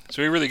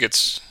 So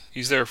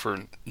he's there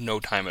for no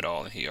time at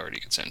all, and he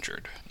already gets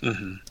injured.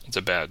 Mm-hmm. It's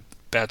a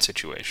bad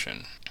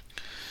situation.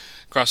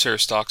 Crosshair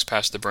stalks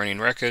past the burning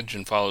wreckage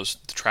and follows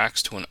the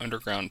tracks to an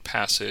underground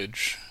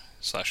passage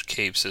 /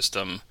 cave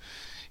system.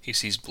 He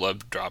sees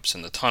blood drops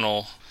in the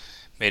tunnel.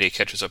 Mayday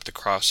catches up to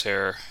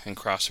Crosshair, and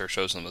Crosshair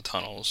shows him the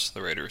tunnels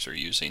the raiders are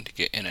using to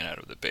get in and out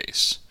of the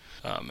base.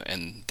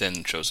 And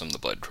then shows him the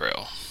blood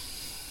trail.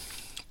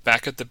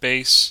 Back at the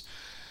base,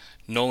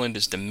 Nolan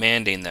is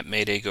demanding that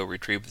Mayday go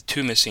retrieve the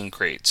 2 missing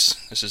crates.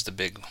 This is the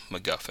big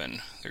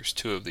MacGuffin. There's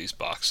 2 of these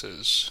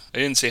boxes. I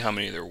didn't say how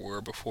many there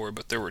were before,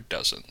 but there were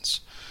dozens.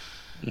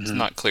 Mm-hmm. It's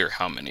not clear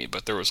how many,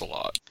 but there was a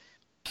lot.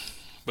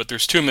 But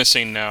there's 2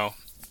 missing now,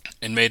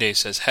 and Mayday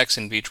says Hex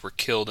and Beach were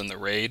killed in the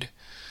raid.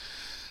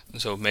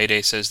 So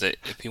Mayday says that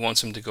if he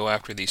wants him to go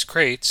after these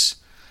crates,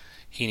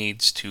 he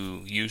needs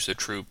to use the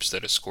troops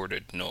that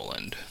escorted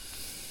Nolan.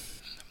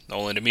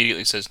 Nolan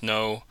immediately says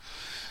no,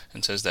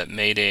 and says that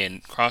Mayday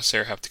and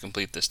Crosshair have to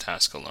complete this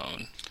task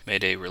alone.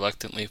 Mayday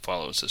reluctantly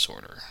follows this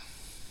order.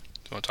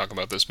 Do you want to talk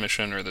about this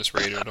mission or this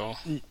raid at all?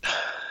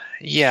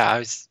 Yeah, I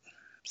was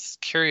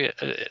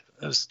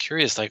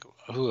curious. Like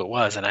who it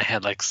was, and I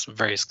had like some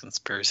various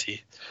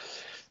conspiracies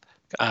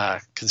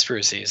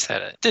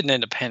that didn't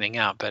end up panning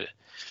out, but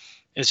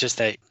it's just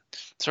that.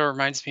 So it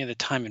reminds me of the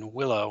time in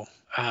Willow,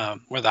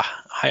 where the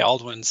High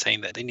Alduin's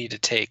saying that they need to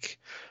take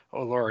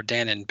Olora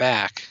Danon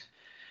back,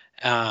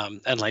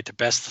 and like their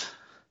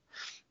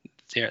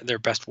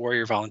best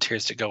warrior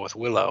volunteers to go with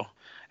Willow,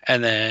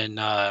 and then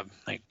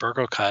like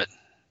Burgocut,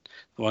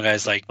 the one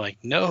guy's like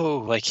no,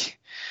 like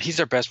he's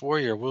our best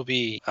warrior, we'll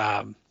be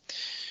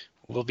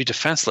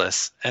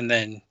defenseless, and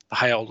then the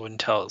High Alduin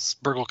tells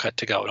Burgocut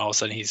to go, and all of a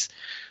sudden he's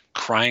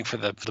crying for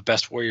the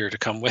best warrior to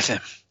come with him.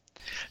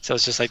 So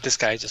it's just like this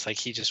guy, just like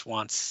he just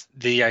wants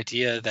the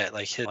idea that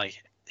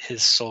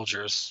his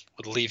soldiers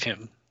would leave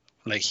him,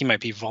 like he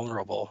might be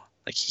vulnerable,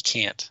 like he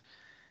can't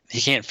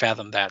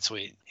fathom that, so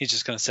he's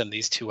just gonna send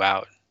these two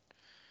out,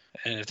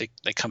 and if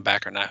they come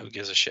back or not, who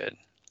gives a shit?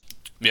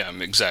 Yeah,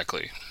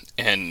 exactly.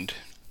 And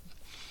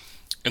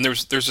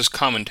there's this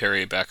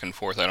commentary back and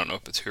forth. I don't know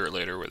if it's here or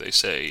later where they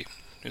say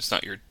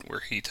where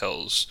he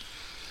tells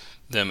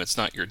them it's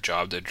not your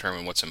job to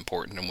determine what's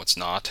important and what's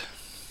not.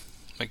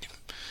 Like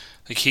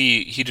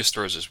he just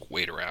throws his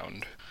weight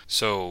around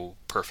so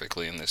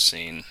perfectly in this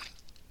scene.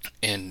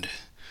 And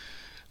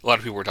a lot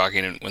of people were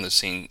talking when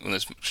this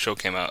show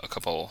came out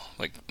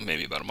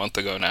maybe about a month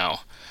ago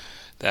now,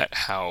 that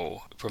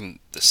how from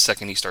the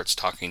second he starts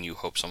talking, you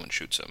hope someone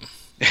shoots him.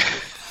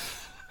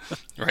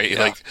 Right?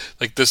 Yeah.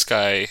 Like this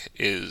guy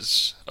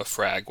is a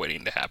frag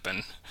waiting to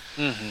happen.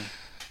 Mm-hmm.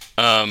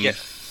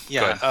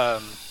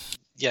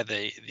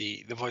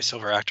 The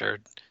voiceover actor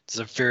does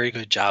a very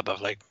good job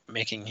of like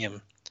making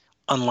him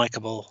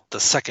unlikable the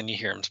second you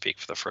hear him speak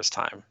for the first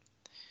time.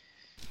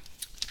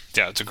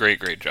 Yeah, it's a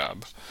great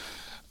job.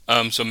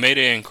 So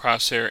Mayday and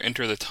Crosshair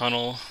enter the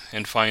tunnel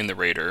and find the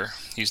raider.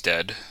 He's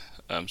dead.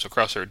 So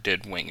Crosshair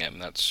did wing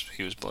him.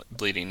 He was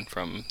bleeding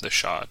from the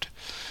shot.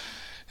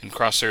 And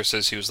Crosshair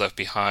says he was left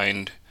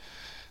behind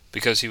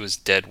because he was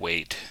dead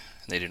weight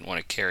and they didn't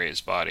want to carry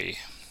his body.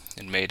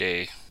 And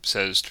Mayday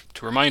says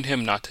to remind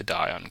him not to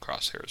die on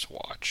Crosshair's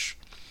watch.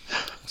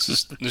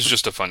 This is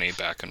just a funny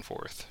back and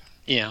forth.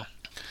 Yeah.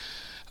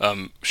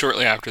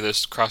 Shortly after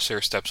this,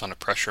 Crosshair steps on a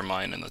pressure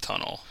mine in the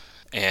tunnel.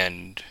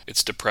 And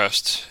it's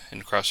depressed,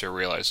 and Crosshair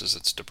realizes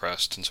it's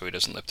depressed, and so he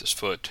doesn't lift his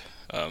foot,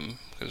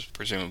 because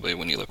presumably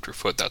when you lift your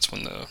foot, that's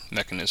when the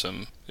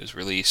mechanism is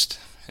released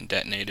and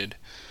detonated.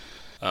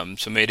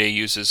 So Mayday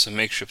uses some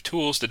makeshift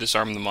tools to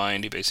disarm the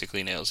mine. He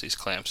basically nails these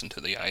clamps into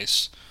the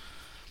ice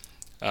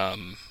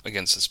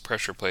against this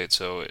pressure plate,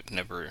 so it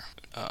never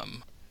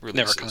releases.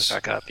 Never comes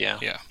back up, yeah.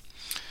 Yeah.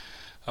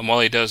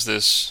 While he does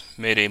this,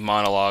 Mayday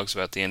monologues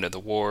about the end of the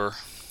war.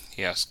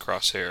 He asks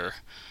Crosshair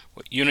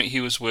what unit he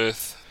was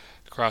with.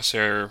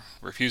 Crosshair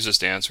refuses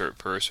to answer at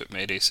first, but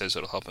Mayday says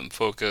it'll help him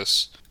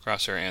focus.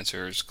 Crosshair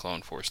answers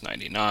Clone Force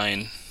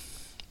 99.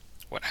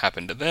 What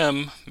happened to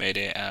them?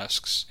 Mayday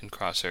asks, and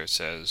Crosshair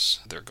says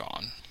they're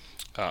gone.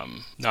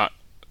 Not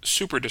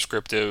super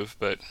descriptive,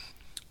 but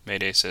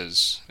Mayday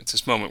says, it's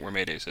this moment where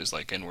Mayday says,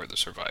 like, and we're the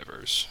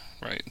survivors,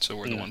 right? So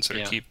we're the ones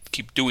that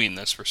keep doing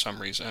this for some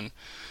reason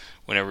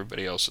when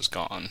everybody else is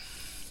gone.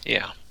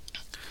 Yeah.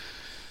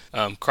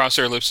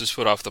 Crosshair lifts his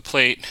foot off the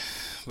plate,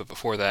 but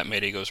before that,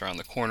 Mayday goes around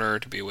the corner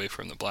to be away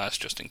from the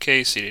blast just in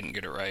case he didn't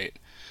get it right.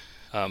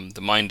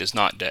 The mine does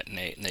not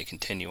detonate, and they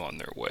continue on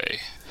their way.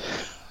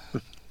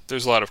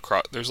 There's a lot of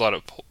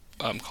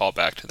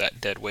callback to that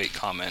dead weight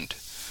comment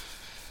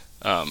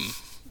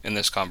in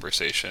this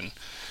conversation.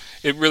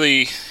 It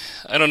really,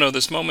 I don't know,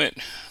 this moment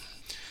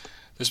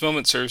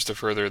serves to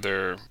further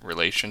their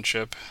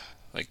relationship.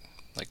 Like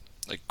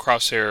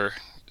Crosshair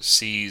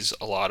sees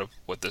a lot of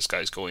what this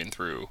guy's going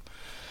through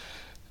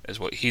as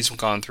what he's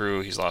gone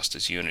through. He's lost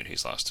his unit,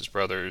 he's lost his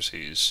brothers,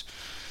 he's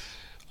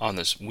on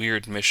this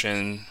weird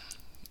mission,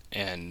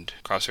 and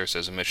Crosshair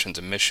says a mission's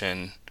a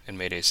mission, and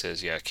Mayday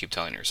says, yeah, keep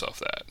telling yourself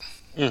that.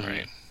 Mm-hmm.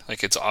 Right?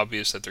 Like, it's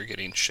obvious that they're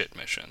getting shit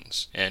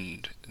missions,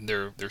 and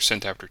they're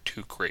sent after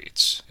 2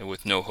 crates, and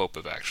with no hope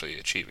of actually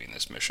achieving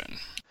this mission.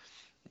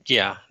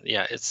 Yeah,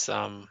 it's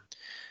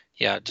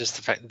just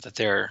the fact that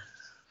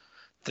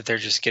they're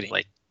just getting,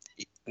 like,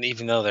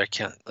 even though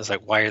it's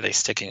like, why are they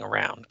sticking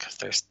around?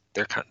 Because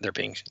they're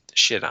being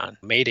shit on.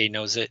 Mayday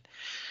knows it,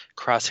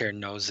 Crosshair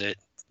knows it,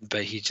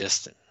 but he's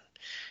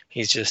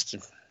just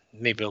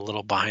maybe a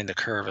little behind the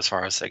curve as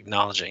far as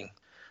acknowledging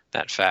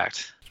that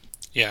fact.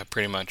 Yeah,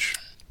 pretty much.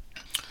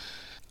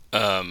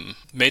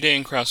 Mayday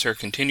and Crosshair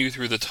continue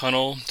through the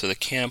tunnel to the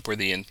camp where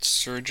the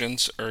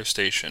insurgents are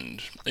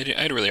stationed. I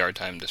had a really hard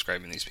time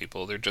describing these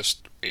people. They're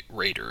just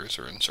raiders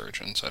or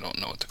insurgents. I don't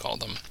know what to call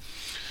them.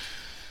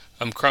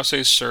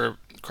 Crosshair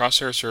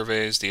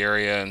surveys the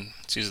area and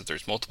sees that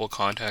there's multiple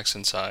contacts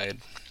inside.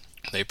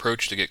 They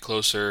approach to get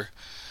closer.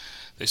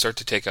 They start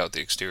to take out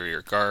the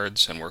exterior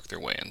guards and work their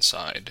way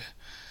inside.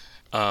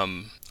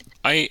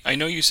 I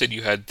know you said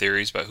you had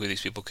theories about who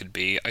these people could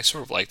be. I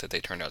sort of like that they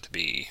turned out to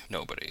be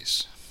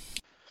nobodies.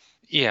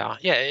 Yeah,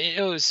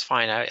 it was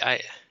fine.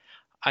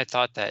 I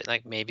thought that,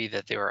 like, maybe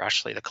that they were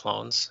actually the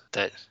clones,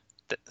 that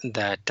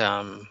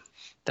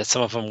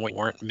some of them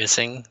weren't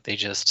missing, they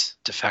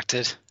just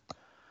defected.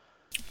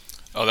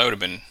 Oh, that would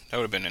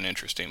have been an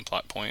interesting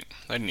plot point.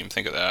 I didn't even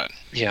think of that.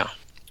 Yeah.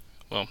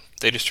 Well,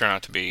 they just turn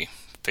out to be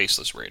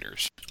faceless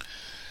raiders.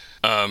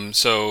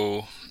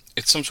 So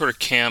it's some sort of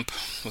camp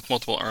with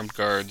multiple armed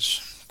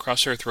guards.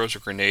 Crosshair throws a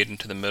grenade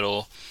into the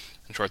middle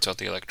and shorts out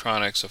the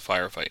electronics. A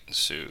firefight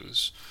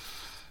ensues.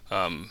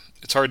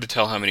 It's hard to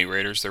tell how many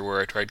raiders there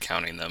were. I tried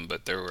counting them,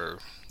 but there were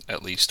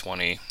at least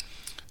 20.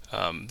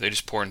 They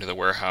just pour into the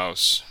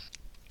warehouse.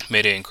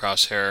 Mayday and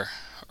Crosshair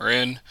are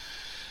in.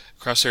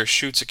 Crosshair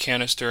shoots a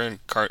canister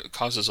and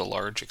causes a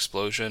large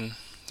explosion.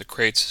 The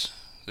crates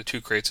The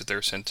 2 crates that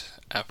they're sent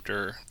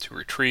after to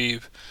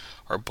retrieve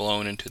are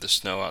blown into the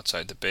snow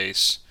outside the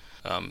base.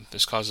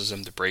 This causes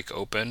them to break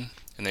open,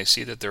 and they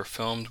see that they're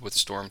filled with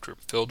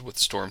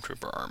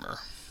stormtrooper armor.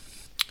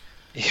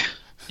 Yeah,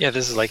 yeah.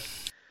 This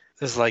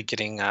is like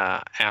getting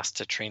asked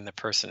to train the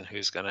person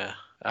who's gonna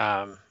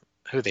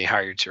who they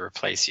hired to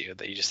replace you.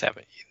 That you just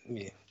haven't.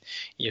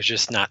 You're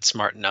just not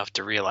smart enough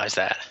to realize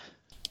that.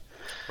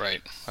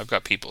 Right. I've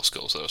got people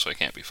skills though, so I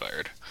can't be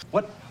fired.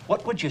 What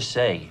would you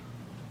say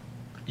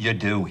you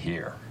do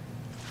here?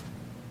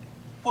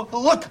 Well,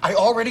 look, I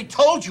already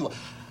told you.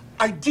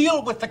 I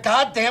deal with the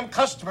goddamn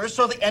customers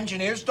so the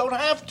engineers don't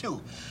have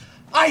to.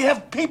 I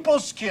have people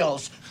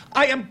skills.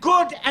 I am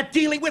good at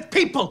dealing with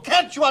people.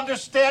 Can't you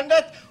understand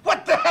it?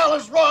 What the hell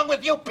is wrong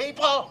with you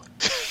people?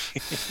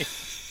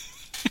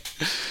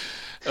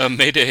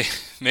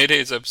 Mayday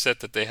is upset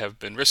that they have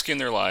been risking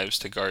their lives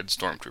to guard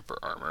stormtrooper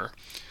armor.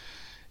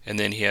 And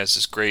then he has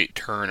this great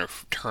turn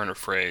of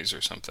phrase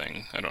or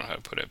something. I don't know how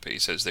to put it, but he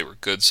says they were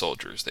good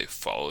soldiers. They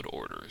followed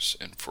orders.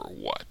 And for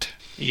what?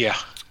 Yeah.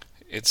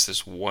 It's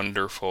this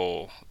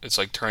wonderful... It's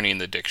like turning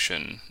the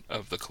diction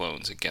of the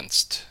clones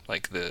against,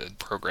 like, the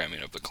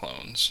programming of the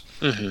clones.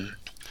 Mm-hmm.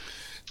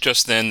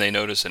 Just then, they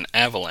notice an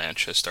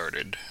avalanche has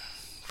started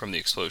from the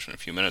explosion a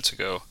few minutes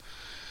ago.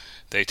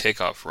 They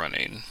take off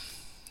running.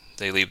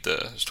 They leave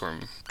the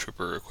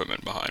stormtrooper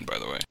equipment behind, by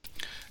the way.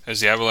 As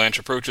the avalanche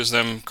approaches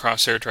them,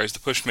 Crosshair tries to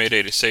push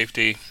Mayday to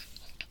safety.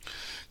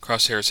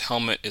 Crosshair's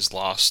helmet is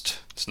lost.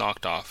 It's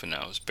knocked off and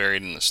now is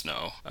buried in the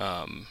snow.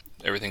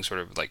 Everything sort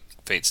of like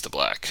fades to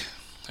black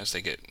as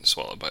they get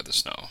swallowed by the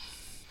snow.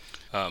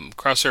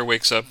 Crosshair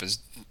wakes up and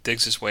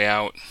digs his way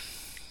out.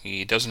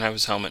 He doesn't have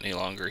his helmet any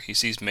longer. He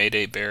sees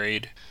Mayday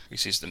buried. He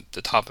sees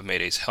the top of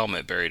Mayday's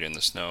helmet buried in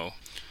the snow.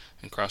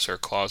 And Crosshair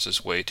claws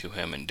his way to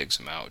him and digs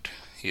him out.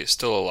 He is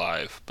still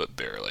alive, but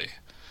barely.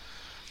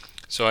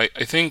 So I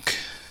think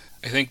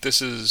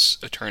this is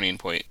a turning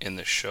point in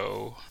the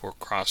show for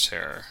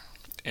Crosshair.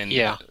 And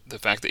the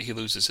fact that he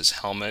loses his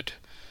helmet,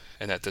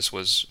 and that this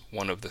was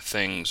one of the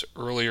things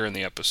earlier in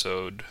the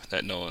episode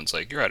that Nolan's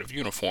like, you're out of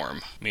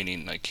uniform,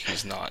 meaning like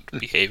he's not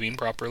behaving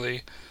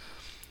properly.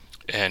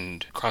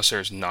 And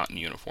Crosshair's not in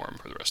uniform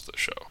for the rest of the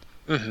show.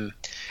 Mm-hmm.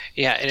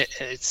 Yeah,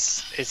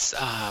 it's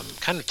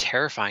kind of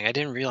terrifying. I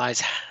didn't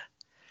realize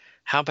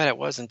how bad it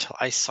was until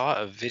I saw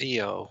a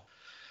video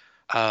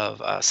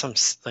of some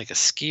like a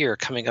skier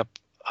coming up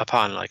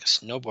upon like a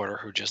snowboarder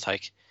who just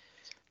like,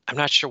 I'm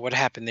not sure what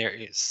happened there.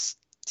 Is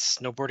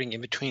snowboarding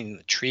in between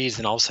the trees,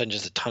 and all of a sudden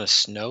just a ton of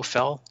snow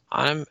fell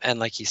on him, and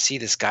like you see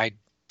this guy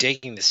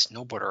digging the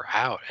snowboarder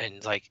out,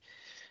 and like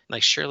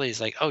Shirley is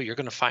like, oh, you're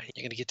gonna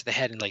get to the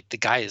head, and like the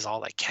guy is all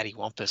like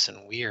cattywampus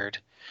and weird,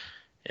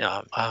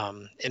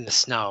 in the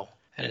snow,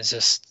 and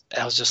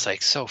I was just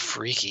like so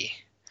freaky.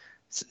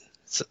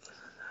 So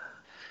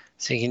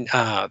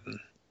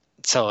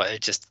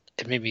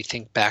it made me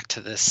think back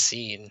to this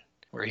scene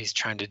where he's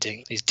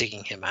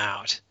digging him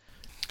out.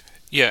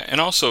 Yeah,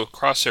 and also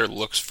Crosshair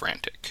looks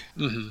frantic.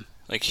 Mm-hmm.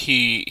 Like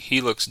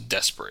he looks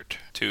desperate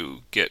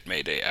to get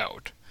Mayday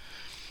out.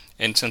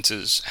 And since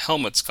his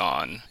helmet's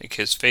gone, like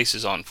his face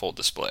is on full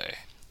display.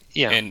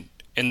 Yeah. And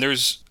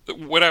there's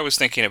what I was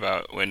thinking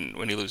about when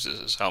he loses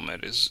his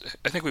helmet is,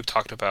 I think we've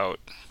talked about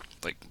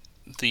like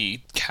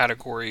the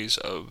categories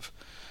of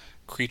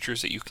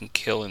creatures that you can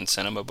kill in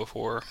cinema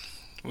before.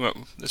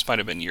 Well, this might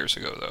have been years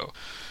ago though,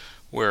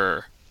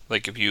 where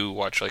like if you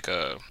watch like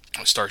a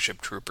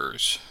Starship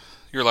Troopers,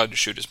 you're allowed to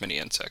shoot as many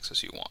insects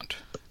as you want,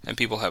 and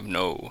people have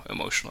no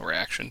emotional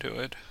reaction to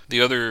it. The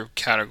other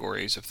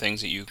categories of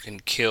things that you can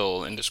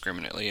kill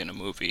indiscriminately in a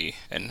movie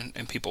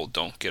and people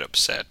don't get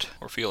upset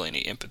or feel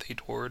any empathy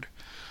toward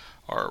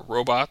are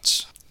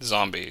robots,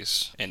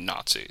 zombies, and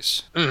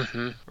Nazis.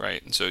 Mm-hmm.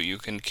 Right? And so you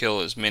can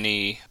kill as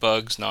many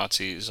bugs,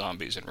 Nazis,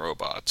 zombies, and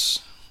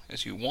robots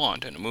as you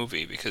want in a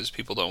movie because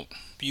people don't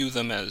view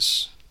them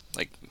as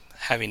like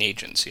having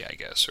agency, I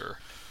guess, or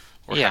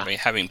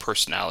having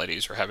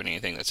personalities or having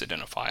anything that's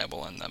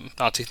identifiable in them.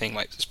 Nazi thing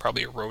is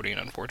probably eroding,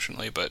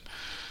 unfortunately, but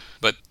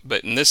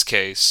in this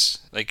case,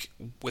 like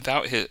with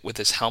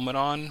his helmet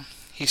on,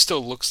 he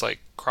still looks like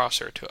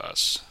Crosshair to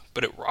us,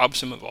 but it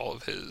robs him of all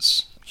of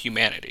his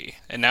humanity.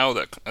 And now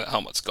the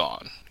helmet's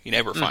gone, he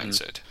never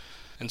finds it,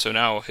 and so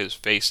now his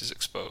face is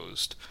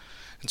exposed.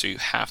 And so you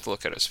have to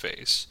look at his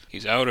face.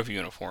 He's out of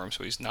uniform,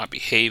 so he's not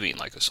behaving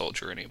like a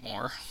soldier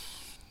anymore.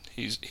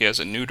 He has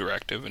a new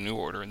directive, a new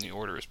order, and the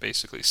order is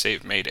basically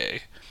save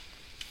Mayday.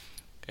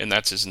 And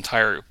that's his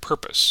entire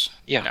purpose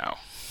now.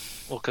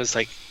 Well, because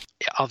like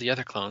all the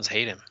other clones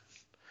hate him.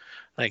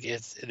 Like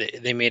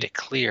they made it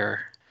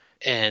clear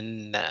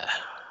in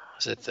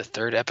was it the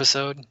 3rd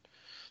episode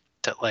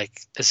that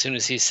like as soon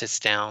as he sits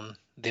down,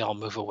 they all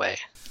move away.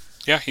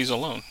 Yeah, he's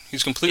alone.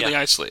 He's completely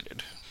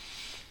isolated.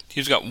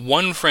 He's got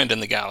one friend in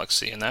the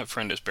galaxy, and that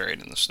friend is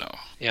buried in the snow.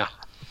 Yeah.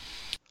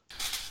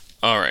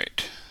 All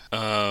right.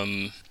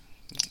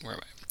 Where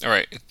am I? All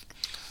right.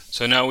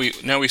 So now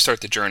we start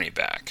the journey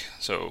back.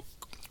 So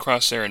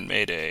Crosshair and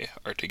Mayday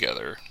are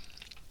together.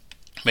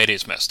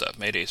 Mayday's messed up.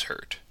 Mayday's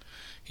hurt.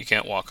 He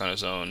can't walk on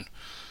his own.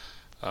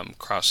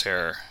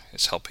 Crosshair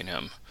is helping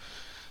him.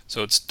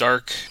 So it's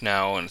dark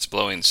now and it's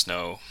blowing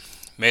snow.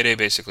 Mayday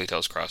basically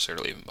tells Crosshair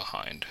to leave him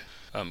behind.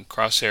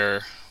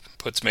 Crosshair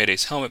puts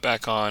Mayday's helmet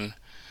back on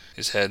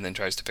his head and then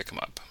tries to pick him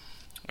up.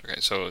 Okay,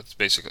 so it's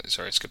basically,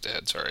 sorry, I skipped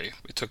ahead, sorry.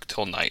 It took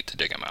till night to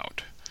dig him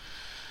out.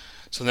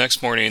 So the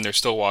next morning, they're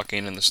still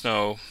walking in the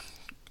snow.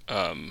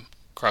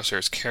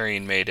 Crosshair's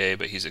carrying Mayday,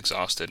 but he's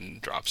exhausted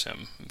and drops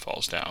him and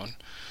falls down.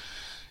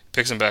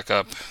 Picks him back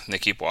up, and they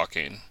keep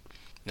walking.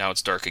 Now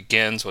it's dark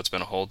again, so it's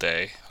been a whole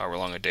day, however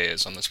long a day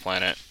is on this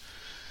planet.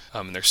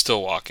 And they're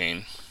still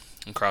walking,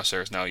 and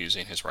Crosshair is now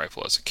using his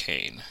rifle as a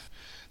cane.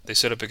 They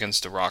sit up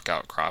against a rock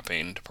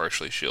outcropping to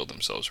partially shield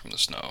themselves from the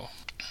snow.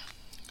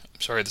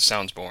 I'm sorry this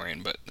sounds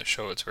boring, but the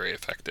show it's very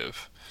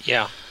effective.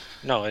 Yeah.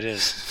 No, it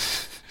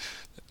is.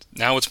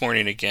 Now it's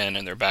morning again,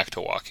 and they're back to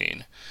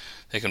walking.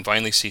 They can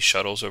finally see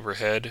shuttles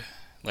overhead,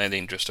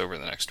 landing just over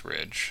the next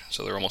ridge,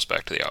 so they're almost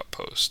back to the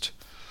outpost.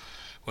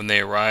 When they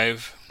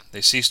arrive,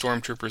 they see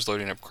stormtroopers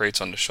loading up crates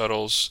onto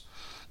shuttles.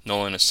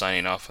 Nolan is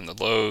signing off on the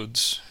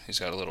loads. He's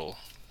got a little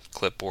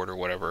clipboard or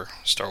whatever,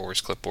 Star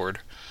Wars clipboard.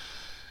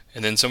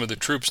 And then some of the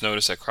troops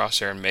notice that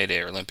Crosshair and Mayday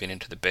are limping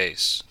into the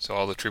base, so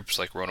all the troops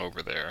run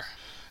over there.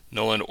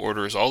 Nolan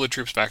orders all the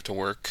troops back to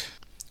work,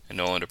 and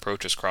Nolan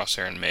approaches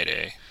Crosshair and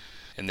Mayday,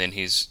 and then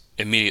he's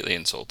immediately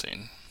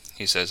insulting.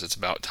 He says it's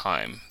about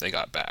time they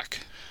got back.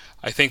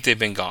 I think they've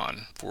been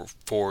gone for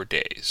 4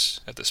 days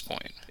at this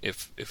point,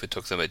 if it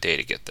took them a day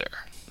to get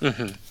there.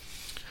 Mm-hmm.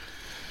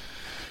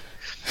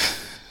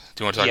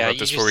 Do you want to talk about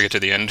this before we get to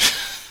the end?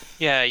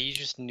 Yeah, you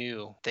just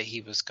knew that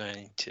he was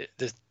going to...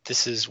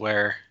 This is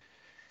where...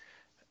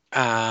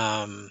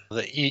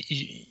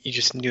 you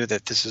just knew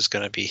that this was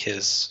going to be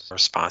his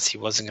response. He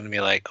wasn't going to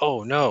be like,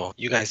 oh, no,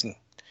 you guys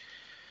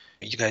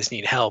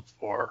need help,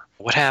 or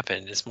what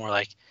happened? It's more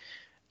like,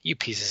 you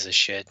pieces of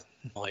shit.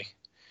 Like,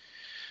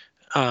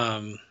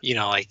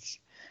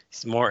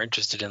 he's more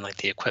interested in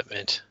the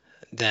equipment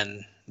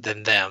than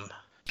them.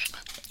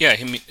 Yeah,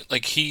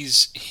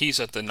 he's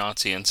at the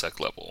Nazi insect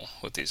level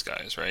with these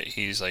guys, right?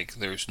 He's like,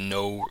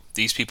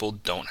 these people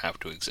don't have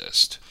to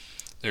exist.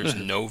 There's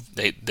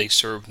they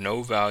serve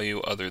no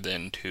value other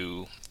than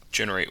to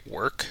generate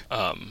work.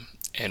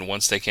 And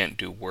once they can't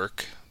do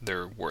work,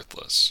 they're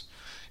worthless.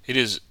 It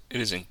is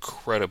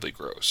incredibly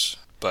gross,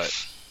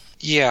 but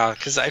yeah,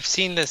 because I've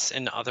seen this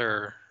in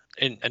other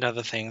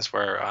things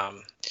where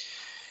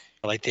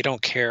they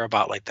don't care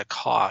about the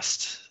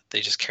cost. They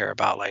just care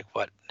about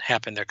what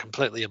happened. They're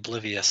completely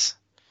oblivious.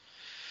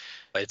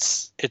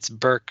 It's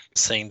Burke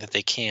saying that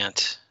they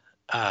can't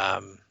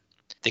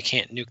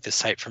nuke the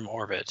site from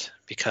orbit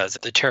because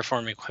the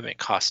terraforming equipment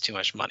costs too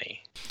much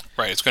money.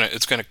 Right. It's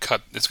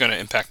gonna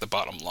impact the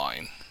bottom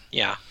line.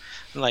 Yeah.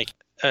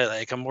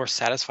 A more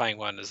satisfying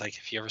one is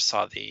if you ever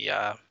saw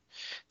the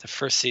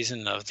first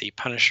season of The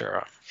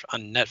Punisher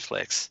on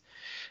Netflix,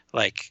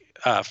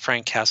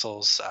 Frank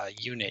Castle's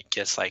unit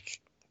gets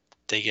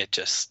they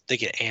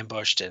get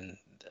ambushed and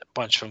a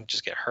bunch of them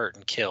just get hurt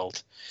and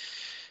killed.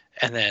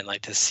 And then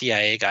the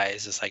CIA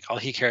guys is all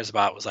he cares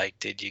about was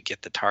did you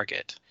get the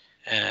target?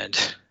 And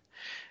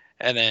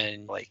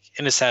then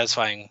in a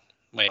satisfying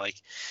way,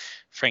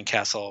 Frank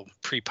Castle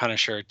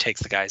pre-Punisher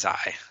takes the guy's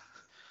eye.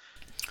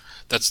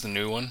 That's the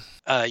new one?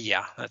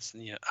 Yeah, that's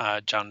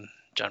John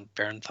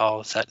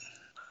Barenthal. Is that,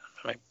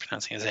 am I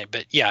pronouncing his name?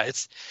 But yeah,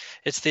 it's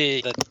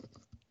the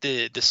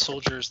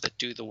soldiers that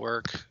do the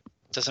work.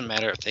 It doesn't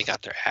matter if they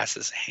got their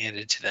asses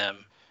handed to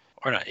them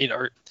or not,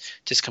 or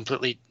just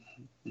completely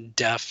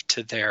deaf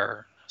to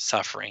their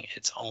suffering.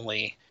 It's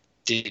only,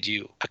 did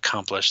you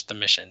accomplish the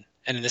mission?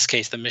 And in this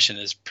case, the mission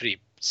is pretty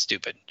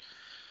stupid.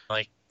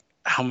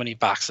 How many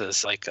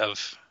boxes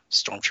of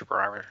Stormtrooper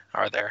armor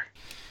are there?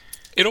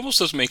 It almost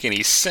doesn't make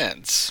any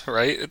sense,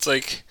 right? It's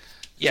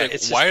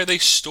why are they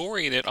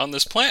storing it on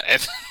this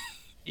planet?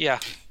 Yeah,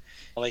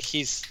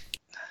 he's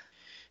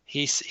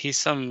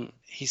some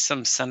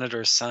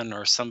senator's son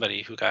or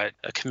somebody who got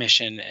a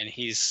commission, and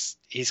he's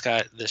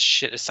got this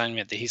shit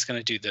assignment that he's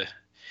gonna do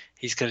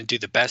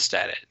the best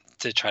at it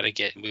to try to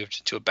get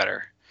moved to a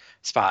better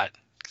spot.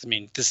 I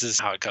mean, this is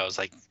how it goes.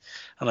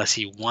 Unless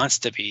he wants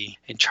to be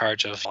in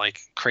charge of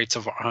crates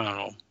of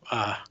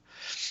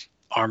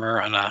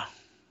armor on a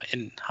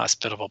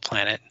inhospitable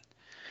planet.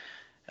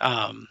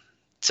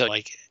 So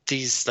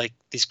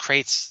these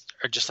crates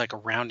are just a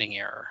rounding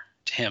error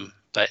to him,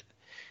 but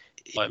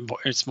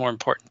it's more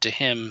important to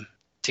him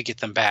to get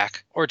them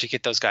back or to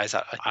get those guys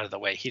out of the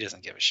way. He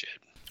doesn't give a shit.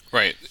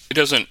 Right. It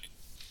doesn't.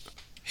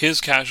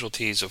 His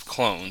casualties of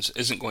clones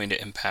isn't going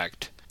to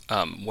impact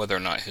whether or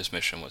not his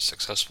mission was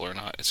successful or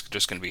not. It's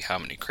just going to be how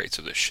many crates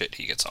of this shit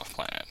he gets off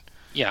planet.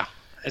 Yeah,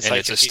 it's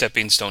a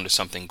stepping stone to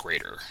something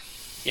greater.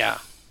 Yeah,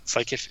 it's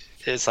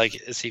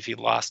as if he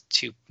lost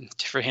two.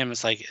 For him,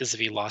 it's as if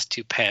he lost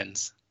 2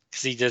 pens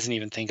because he doesn't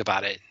even think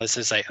about it. It's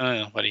just what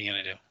are you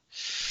gonna do?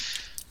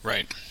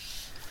 Right.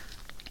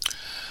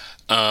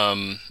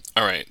 All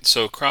right.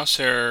 So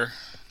Crosshair,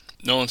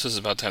 Nolan says it's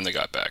about time they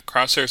got back.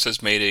 Crosshair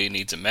says Mayday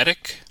needs a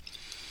medic.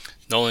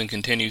 Nolan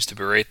continues to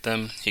berate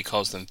them. He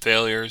calls them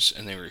failures,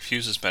 and they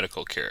refuses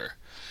medical care.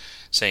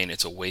 saying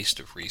it's a waste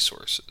of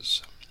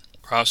resources.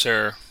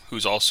 Crosshair,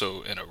 who's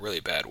also in a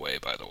really bad way,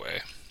 by the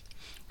way.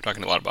 We're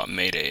talking a lot about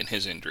Mayday and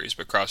his injuries,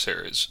 but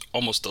Crosshair is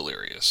almost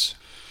delirious.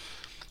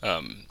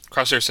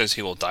 Crosshair says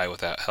he will die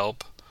without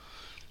help.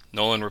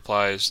 Nolan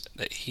replies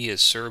that he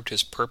has served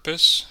his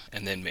purpose,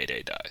 and then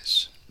Mayday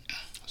dies.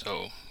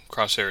 So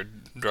Crosshair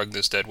drugged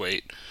this dead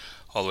weight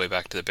all the way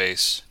back to the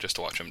base just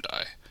to watch him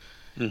die.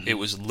 Mm-hmm. It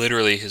was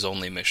literally his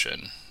only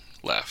mission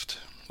left,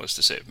 was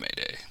to save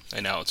Mayday,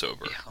 and now it's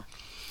over.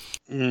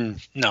 Yeah.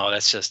 No,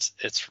 that's just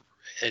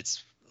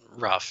it's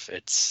rough.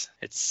 It's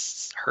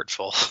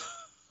hurtful.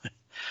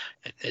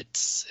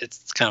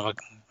 it's kind of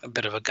a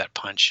bit of a gut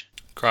punch.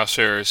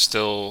 Crosshair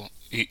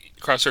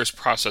is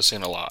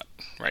processing a lot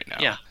right now.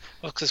 Yeah,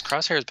 well, because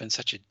Crosshair has been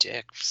such a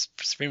dick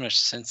pretty much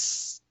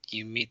since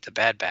you meet the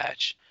Bad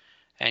Batch,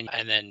 and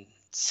then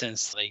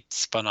since they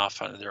spun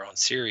off on their own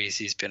series,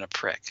 he's been a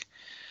prick.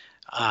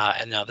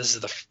 And now this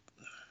is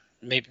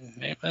maybe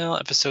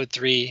episode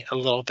 3 a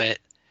little bit.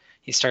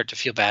 You start to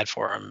feel bad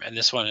for him, and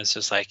this one is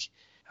just like,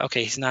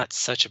 okay, he's not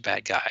such a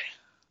bad guy.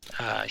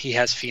 He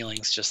has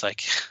feelings just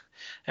like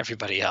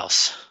everybody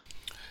else.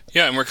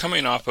 Yeah, and we're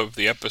coming off of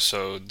the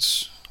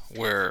episodes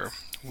where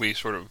we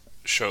sort of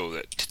show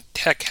that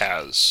Tech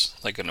has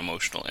like an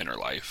emotional inner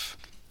life,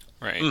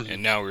 right? Mm-hmm.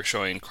 And now we're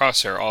showing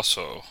Crosshair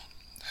also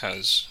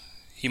has,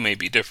 he may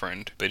be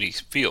different, but he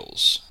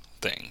feels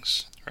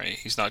things, right?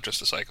 He's not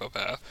just a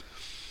psychopath.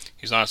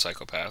 He's not a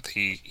psychopath.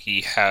 He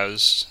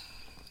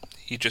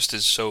just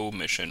is so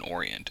mission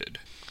oriented.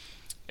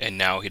 And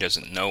now he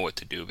doesn't know what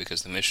to do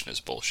because the mission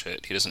is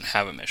bullshit. He doesn't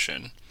have a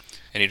mission.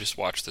 And he just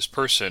watched this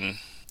person,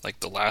 like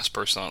the last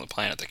person on the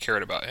planet that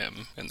cared about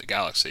him in the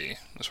galaxy,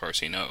 as far as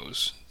he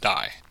knows,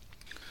 die.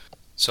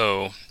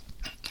 So,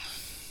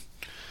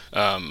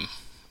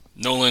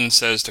 Nolan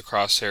says to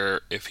Crosshair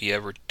if he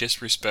ever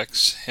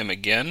disrespects him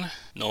again,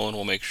 Nolan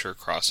will make sure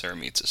Crosshair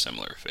meets a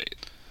similar fate.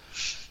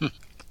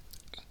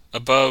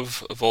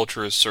 Above, a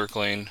vulture is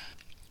circling.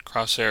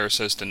 Crosshair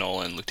says to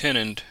Nolan,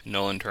 "Lieutenant."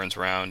 Nolan turns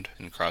around,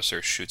 and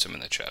Crosshair shoots him in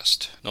the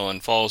chest. Nolan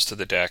falls to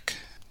the deck.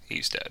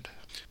 He's dead.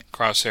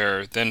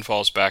 Crosshair then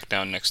falls back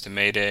down next to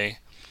Mayday,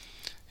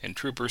 and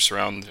troopers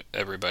surround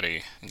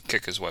everybody and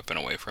kick his weapon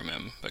away from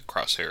him, but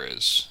Crosshair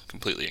is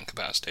completely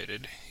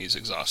incapacitated. He's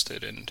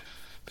exhausted, and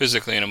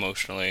physically and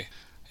emotionally,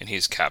 and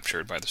he's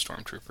captured by the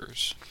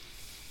stormtroopers.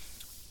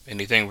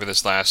 Anything for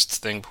this last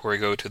thing before we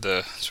go to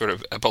the sort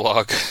of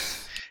epilogue?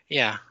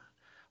 Yeah.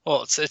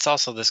 Well, it's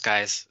also this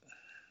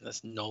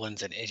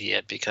Nolan's an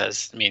idiot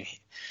because, I mean,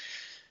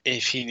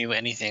 if he knew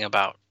anything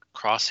about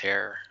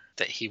Crosshair,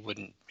 that he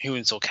wouldn't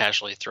so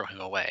casually throw him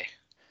away.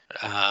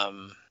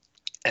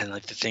 And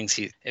like the things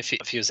if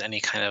he was any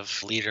kind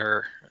of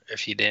leader,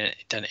 if he didn't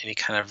done any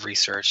kind of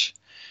research,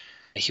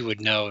 he would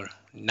know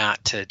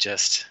not to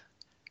just,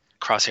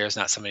 Crosshair is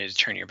not somebody to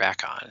turn your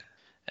back on.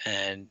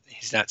 And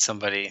he's not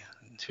somebody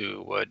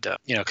who would,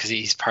 because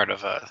he's part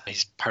of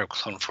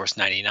Clone Force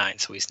 99,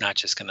 so he's not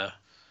just gonna,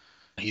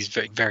 he's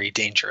very, very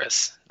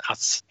dangerous.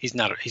 He's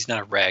not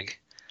a reg.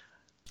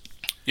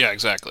 Yeah,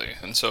 exactly.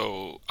 And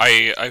so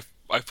I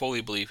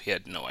fully believe he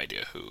had no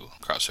idea who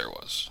Crosshair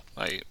was.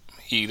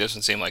 He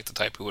doesn't seem like the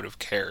type who would have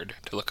cared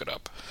to look it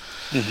up.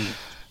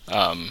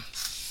 Mm-hmm.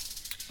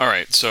 All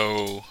right,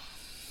 so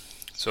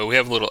we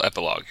have a little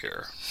epilogue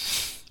here,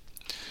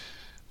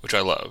 which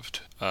I loved.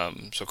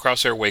 So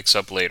Crosshair wakes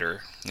up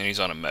later, and he's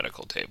on a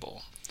medical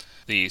table.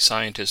 The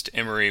scientist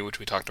Emery, which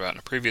we talked about in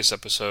a previous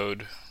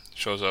episode,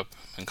 shows up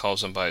and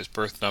calls him by his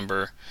birth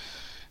number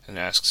and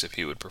asks if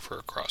he would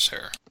prefer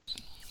Crosshair.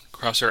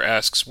 Crosshair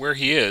asks where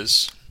he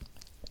is.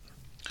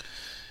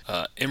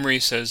 Emery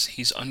says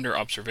he's under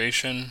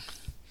observation.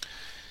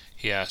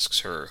 He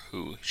asks her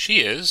who she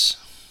is,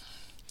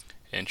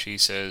 and she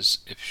says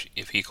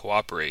if he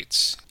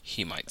cooperates,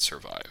 he might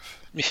survive.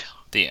 Yeah.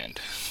 The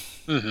end.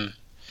 Mm-hmm.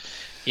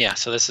 Yeah,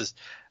 so this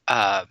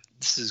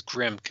is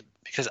grim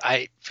because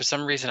for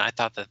some reason I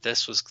thought that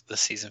this was the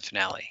season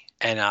finale,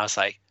 and I was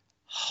like,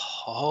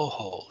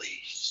 holy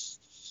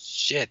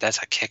shit,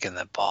 that's a kick in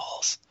the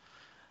balls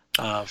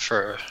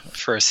for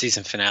a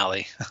season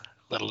finale.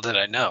 Little did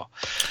I know,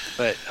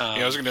 but yeah,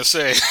 I was gonna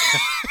say,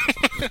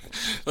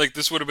 like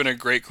this would have been a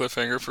great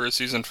cliffhanger for a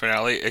season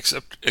finale,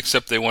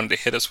 except they wanted to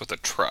hit us with a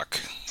truck.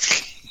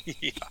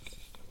 Yeah.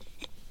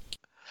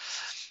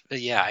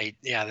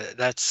 But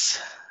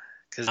that's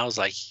because I was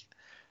like,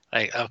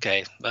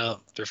 okay,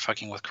 well, they're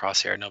fucking with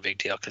Crosshair, no big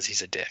deal, because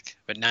he's a dick.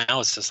 But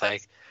now it's just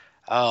like,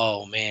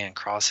 oh man,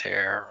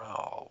 Crosshair,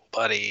 oh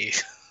buddy,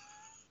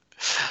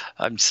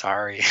 I'm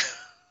sorry.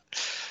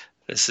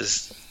 This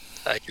is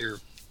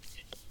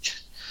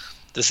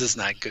This is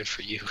not good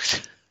for you.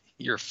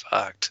 You're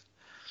fucked.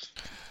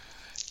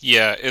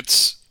 Yeah,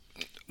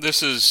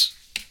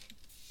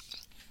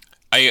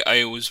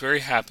 I was very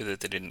happy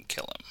that they didn't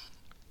kill him.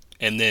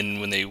 And then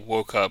when they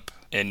woke up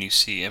and you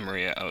see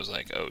Emery, I was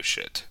like, oh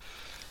shit.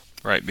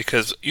 Right,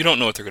 because you don't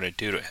know what they're going to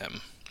do to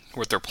him,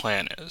 what their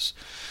plan is.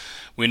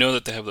 We know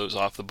that they have those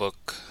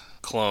off-the-book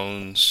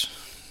clones,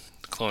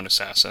 clone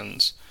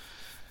assassins,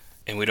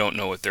 and we don't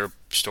know what their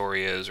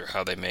story is or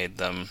how they made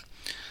them.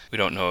 We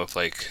don't know if,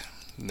 like,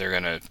 they're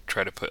going to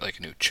try to put, like,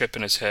 a new chip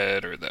in his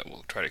head or that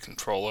will try to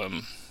control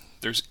him.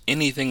 There's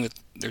any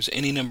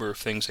number of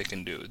things they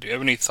can do. Do you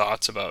have any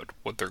thoughts about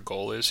what their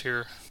goal is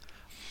here?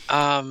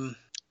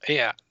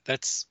 Yeah,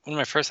 that's one of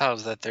my first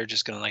thoughts, that they're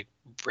just going to, like,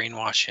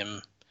 brainwash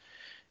him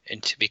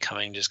into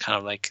becoming just kind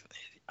of like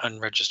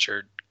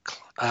unregistered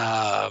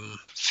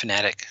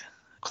fanatic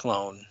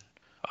clone.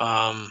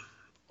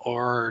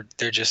 Or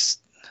they're just,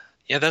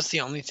 yeah, that's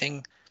the only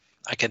thing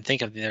I can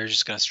think of. They're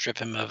just going to strip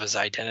him of his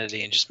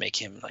identity and just make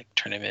him, like,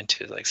 turn him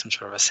into, like, some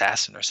sort of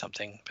assassin or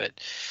something. But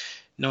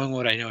knowing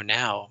what I know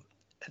now,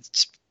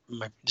 it's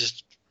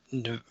just,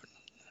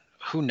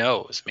 who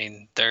knows? I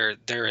mean, they're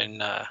in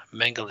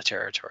Mangala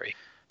territory.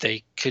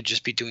 They could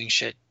just be doing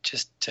shit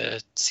just to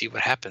see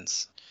what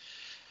happens.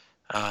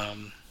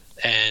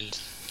 And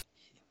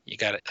you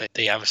got it.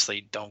 They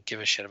obviously don't give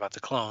a shit about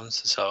the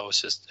clones, so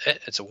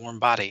it's a warm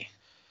body.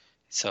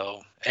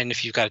 So, and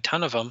if you've got a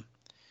ton of them,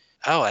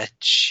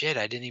 shit,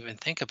 I didn't even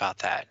think about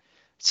that.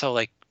 So,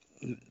 like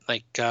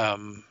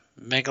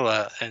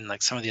Megala and,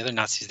 like, some of the other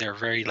Nazis, they're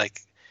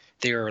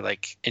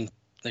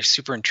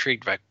super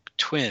intrigued by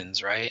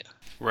twins, right?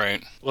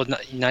 Right. Well,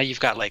 now you've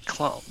got, like,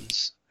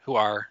 clones who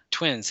are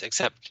twins,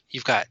 except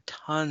you've got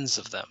tons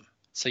of them.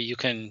 So you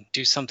can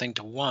do something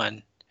to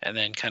one and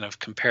then kind of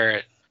compare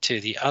it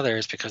to the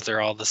others because they're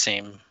all the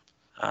same.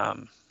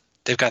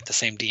 They've got the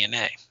same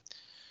DNA.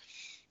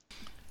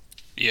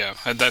 Yeah,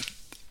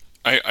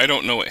 I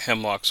don't know what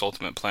Hemlock's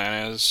ultimate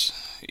plan is,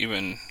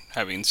 even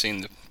having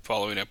seen the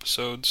following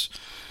episodes,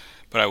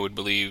 but I would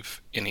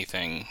believe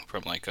anything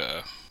from, like,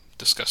 a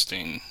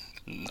disgusting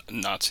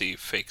Nazi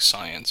fake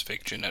science,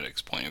 fake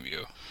genetics point of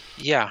view.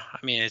 Yeah,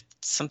 I mean, it's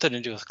something to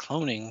do with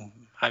cloning,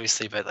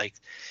 obviously, but, like,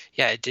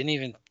 yeah, it didn't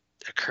even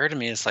occur to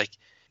me. It's like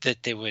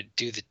that they would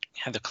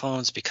have the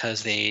clones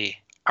because they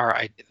are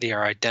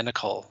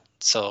identical,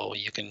 so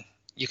you can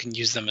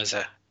use them as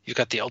you've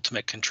got the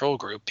ultimate control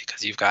group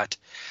because you've got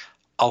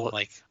all,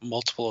 like,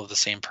 multiple of the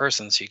same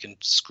person, so you can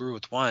screw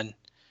with one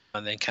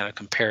and then kind of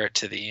compare it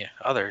to the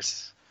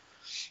others.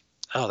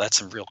 Oh, that's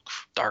some real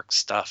dark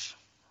stuff.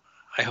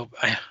 I hope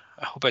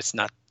it's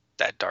not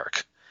that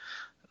dark.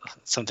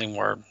 Something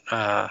more,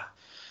 a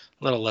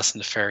little less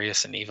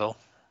nefarious and evil.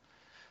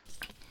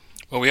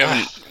 Well, we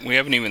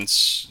haven't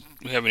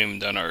even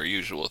done our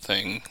usual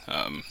thing.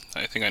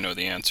 I think I know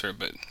the answer,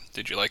 but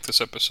did you like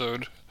this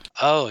episode?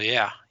 Oh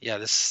yeah.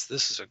 This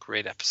is a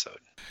great episode.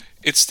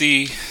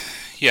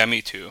 Yeah,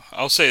 me too.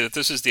 I'll say that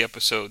this is the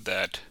episode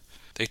that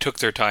they took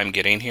their time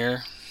getting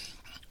here,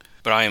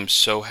 but I am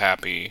so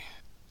happy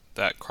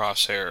that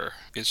Crosshair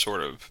is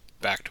sort of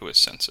back to his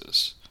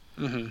senses.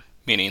 Mm-hmm.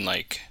 Meaning,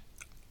 like,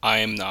 I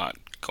am not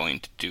going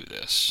to do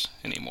this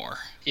anymore.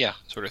 Yeah.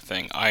 Sort of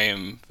thing. I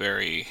am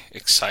very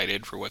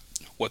excited for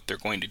what they're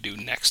going to do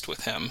next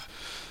with him.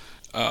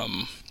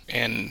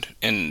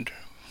 And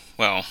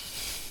well,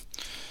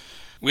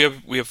 we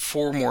have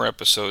 4 more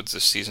episodes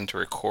this season to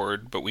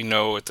record, but we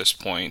know at this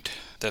point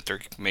that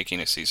they're making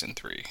a season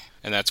 3,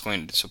 and that's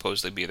going to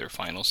supposedly be their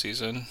final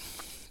season.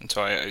 And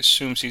so I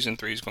assume season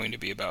 3 is going to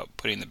be about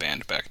putting the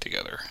band back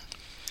together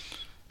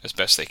as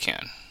best they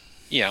can.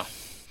 Yeah.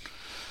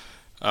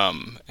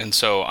 And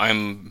so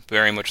I'm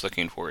very much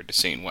looking forward to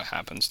seeing what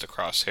happens to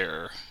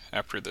Crosshair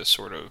after this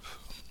sort of,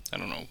 I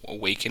don't know,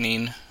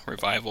 awakening,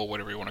 revival,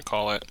 whatever you want to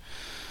call it,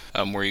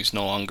 where he's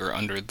no longer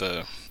under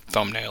the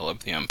thumbnail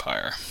of the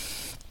Empire.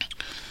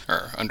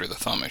 Or under the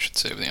thumb, I should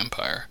say, of the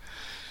Empire.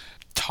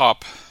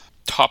 Top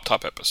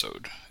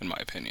episode, in my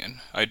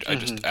opinion. I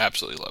just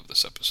absolutely love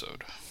this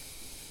episode.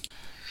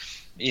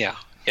 Yeah,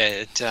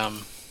 it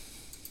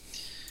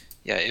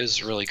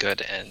was really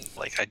good, and,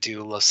 like, I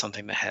do love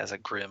something that has a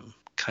grim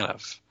kind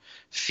of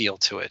feel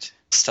to it.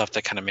 Stuff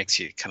that kind of makes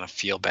you kind of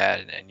feel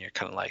bad, and you're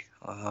kind of like,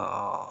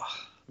 oh,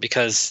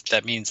 because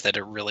that means that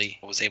it really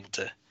was able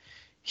to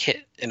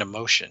hit an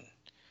emotion.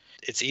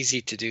 It's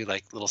easy to do,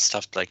 like, little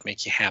stuff to, like,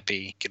 make you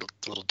happy, get a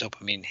little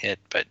dopamine hit,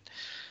 but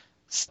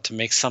to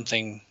make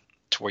something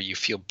to where you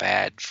feel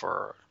bad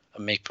for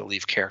a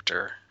make-believe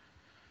character,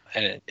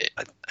 and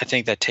I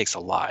think that takes a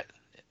lot.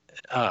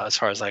 As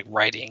far as, like,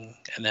 writing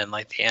and then,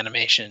 like, the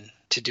animation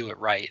to do it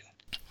right.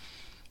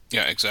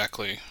 Yeah,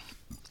 exactly.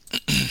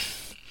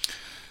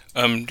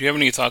 Do you have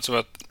any thoughts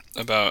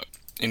about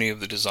any of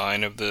the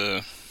design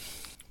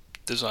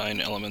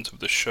elements of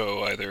the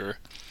show, either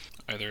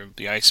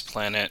the ice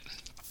planet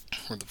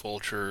or the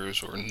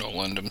vultures or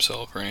Nolan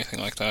himself or anything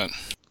like that?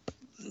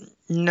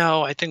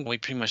 No, I think we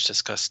pretty much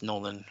discussed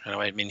Nolan.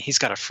 I mean, he's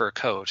got a fur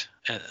coat,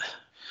 and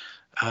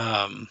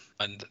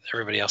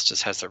everybody else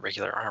just has their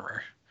regular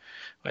armor.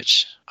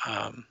 Which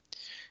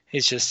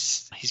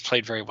he's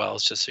played very well.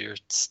 It's just your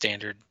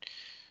standard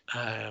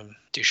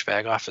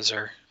douchebag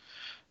officer.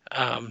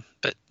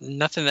 But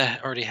nothing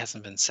that already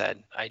hasn't been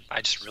said.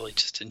 I just really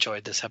just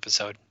enjoyed this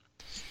episode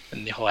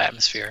and the whole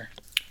atmosphere.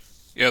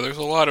 Yeah, there's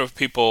a lot of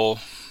people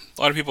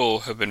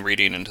have been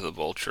reading into the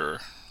Vulture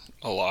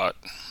a lot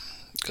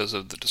because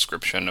of the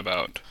description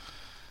about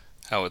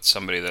how it's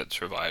somebody that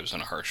survives in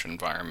a harsh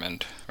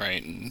environment,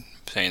 right? And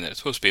saying that it's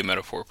supposed to be a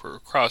metaphor for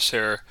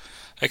Crosshair,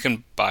 I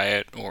can buy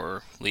it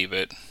or leave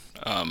it.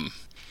 I'd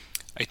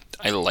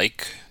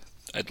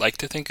like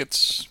to think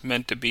it's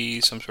meant to be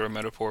some sort of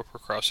metaphor for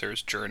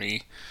Crosshair's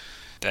journey,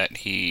 that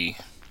he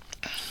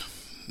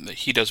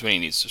does what he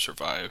needs to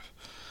survive,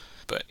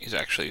 but he's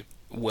actually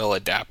well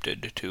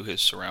adapted to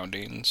his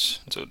surroundings,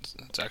 so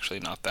it's actually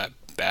not that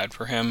bad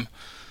for him.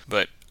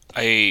 But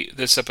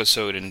this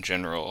episode in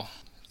general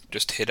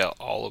just hit out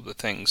all of the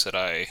things that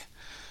I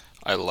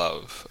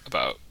love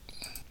about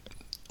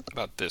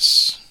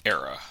this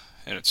era,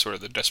 and it's sort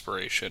of the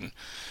desperation.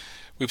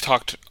 We've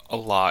talked a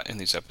lot in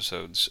these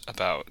episodes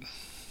about,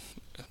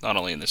 not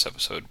only in this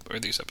episode or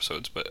these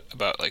episodes, but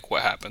about like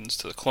what happens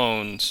to the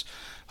clones,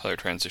 how they're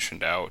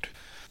transitioned out,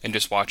 and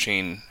just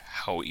watching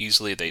how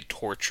easily they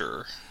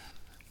torture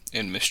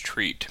and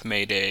mistreat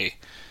Mayday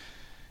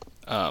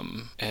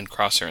and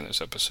Crosshair in this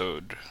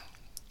episode.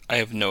 I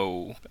have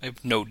no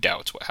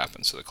doubts what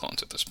happens to the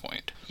clones at this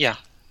point. Yeah.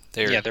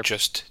 They're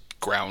just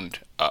ground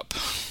up.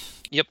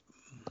 Yep.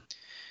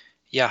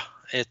 Yeah,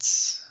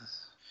 that's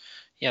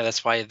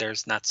why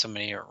there's not so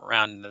many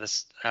around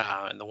this,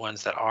 and the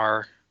ones that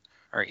are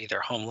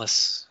either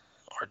homeless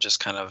or just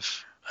kind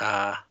of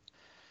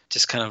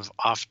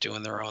off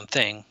doing their own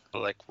thing,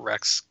 like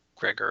Rex,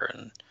 Gregor,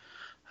 and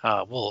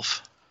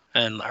Wolf,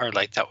 and are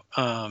like that.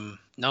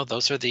 No,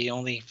 those are the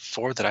only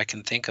 4 that I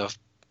can think of.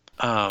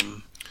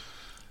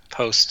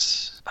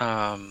 Post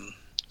Empire,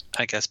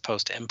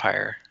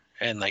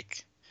 and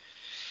like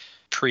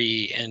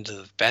pre-end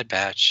of Bad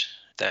Batch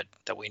that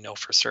we know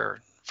for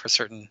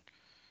certain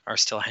are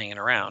still hanging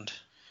around.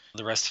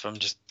 The rest of them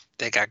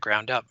they got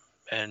ground up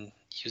and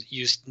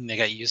they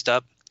got used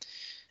up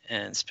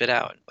and spit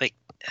out. Like,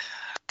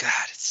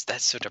 God,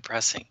 that's so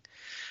depressing.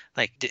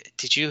 Like,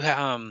 did you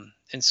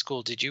in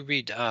school, did you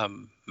read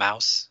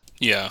Mouse?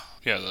 Yeah,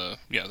 the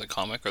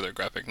comic or the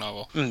graphic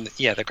novel.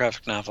 Yeah, the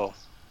graphic novel.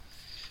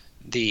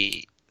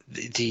 This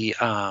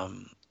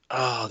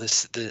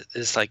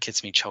like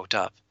gets me choked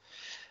up.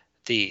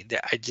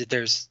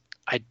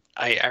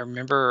 I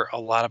remember a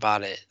lot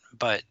about it,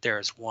 but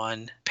there's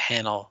one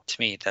panel to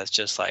me that's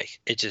just like,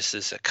 it just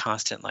is a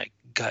constant like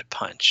gut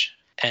punch,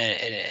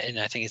 and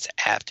I think it's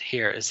apt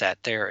here is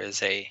that there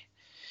is a,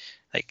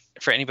 like,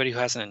 for anybody who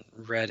hasn't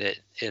read it,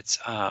 it's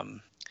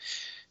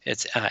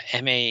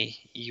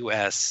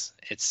MAUS.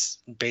 It's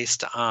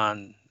based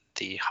on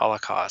the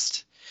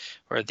Holocaust,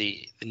 where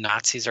the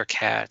Nazis are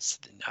cats,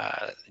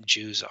 the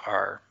Jews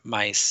are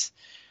mice,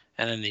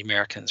 and then the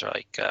Americans are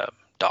like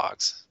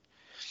dogs.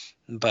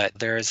 But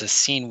there is a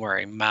scene where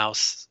a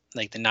mouse,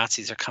 like the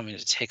Nazis are coming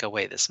to take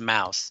away this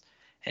mouse,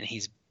 and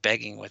he's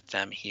begging with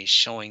them. He's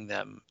showing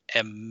them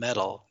a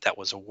medal that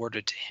was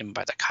awarded to him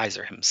by the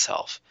Kaiser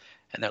himself,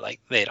 and they're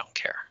like, they don't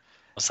care.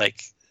 It's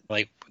like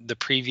the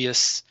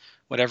previous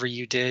whatever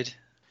you did,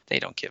 they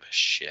don't give a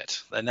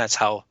shit. And that's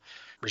how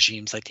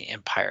regimes like the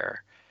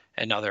Empire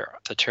and other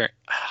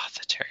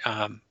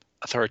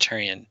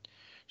authoritarian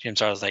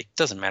regimes are. Like,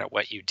 doesn't matter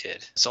what you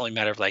did. It's only a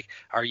matter of like,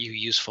 are you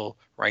useful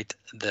right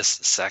this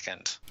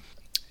second?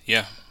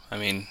 Yeah, I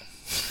mean,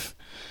 it's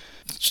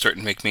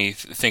starting to make me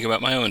think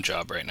about my own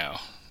job right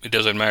now. It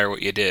doesn't matter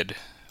what you did.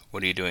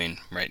 What are you doing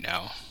right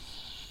now?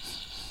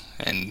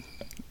 And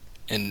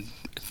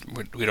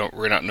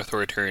we're not an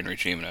authoritarian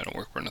regime, and I don't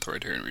work for an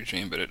authoritarian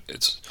regime, but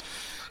it's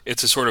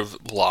a sort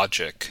of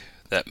logic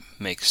that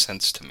makes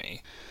sense to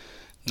me.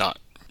 Not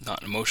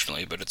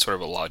emotionally, but it's sort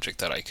of a logic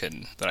that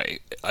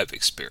I've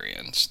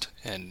experienced,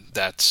 and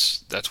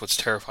that's what's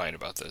terrifying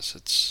about this.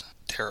 It's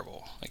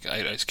terrible. Like,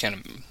 I just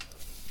can't.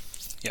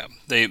 Yeah,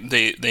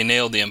 they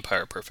nailed the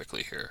Empire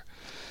perfectly here.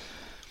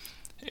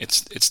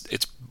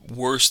 It's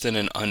worse than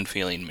an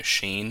unfeeling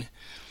machine.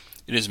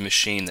 It is a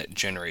machine that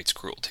generates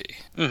cruelty,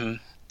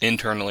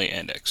 internally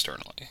and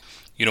externally.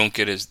 You don't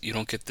get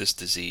this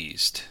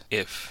diseased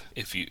if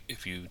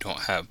you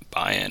don't have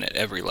buy-in at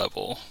every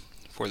level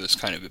for this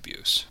kind of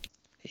abuse.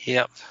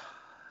 Yep.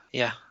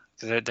 Yeah.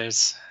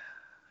 Because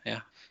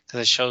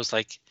it shows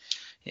like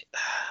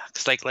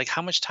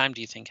how much time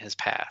do you think has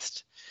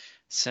passed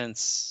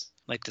since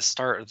like the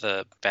start of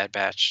the Bad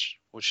Batch,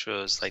 which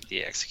was like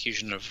the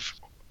execution of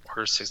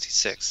Order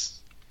 66?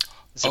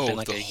 Has it been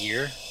like a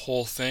year?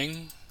 Whole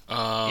thing?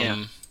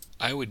 Yeah.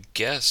 I would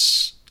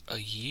guess a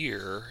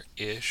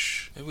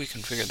year-ish. Maybe we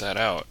can figure that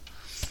out.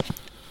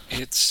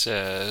 It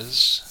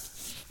says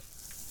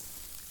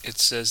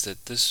that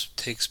this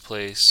takes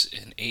place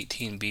in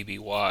 18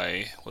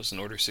 BBY. Was in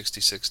Order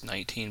 66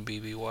 19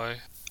 BBY?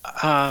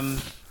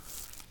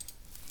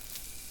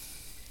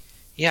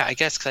 Yeah, I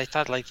guess, because I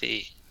thought like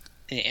the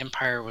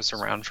Empire was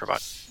around for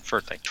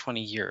like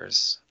 20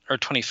 years or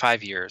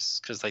 25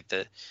 years, because like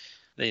the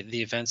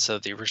events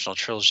of the original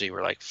trilogy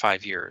were like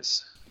 5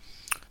 years.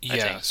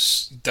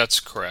 Yes, that's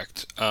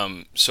correct.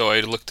 So I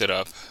looked it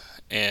up,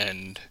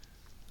 and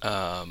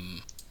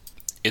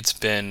it's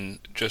been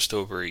just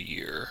over a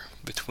year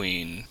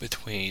between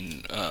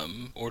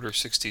Order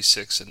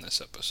 66 and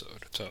this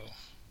episode. So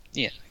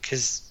yeah,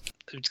 because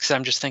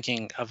I'm just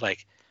thinking of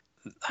like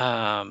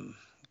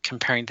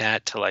comparing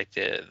that to like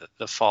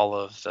the fall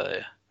of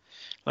the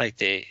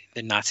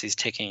Nazis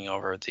taking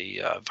over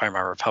the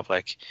Weimar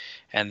Republic,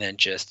 and then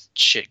just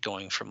shit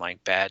going from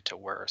like bad to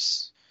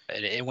worse.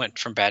 It went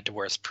from bad to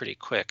worse pretty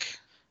quick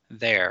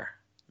there,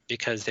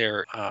 because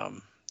they're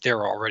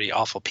already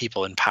awful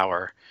people in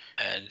power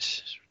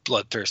and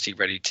bloodthirsty,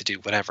 ready to do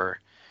whatever.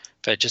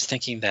 But just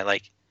thinking that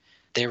like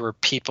there were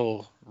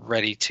people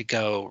ready to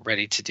go,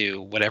 ready to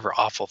do whatever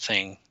awful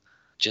thing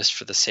just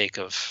for the sake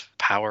of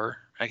power,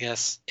 I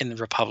guess, in the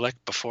Republic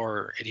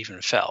before it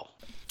even fell.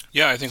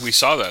 Yeah, I think we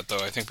saw that,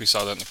 though. I think we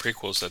saw that in the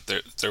prequels, that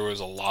there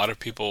was a lot of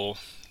people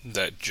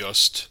that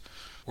just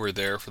were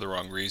there for the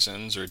wrong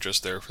reasons, or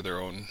just there for their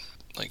own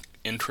like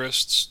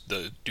interests.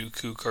 The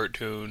Dooku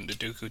cartoon, the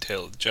Dooku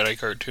Tale of the Jedi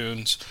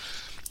cartoons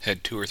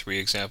had 2 or 3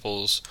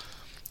 examples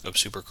of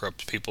super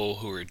corrupt people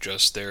who were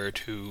just there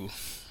to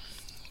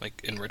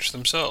like enrich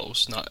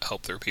themselves, not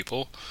help their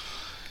people.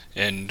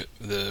 And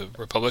the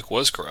Republic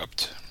was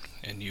corrupt,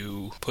 and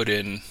you put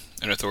in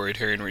an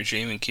authoritarian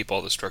regime and keep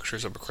all the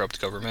structures of a corrupt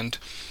government,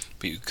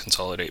 but you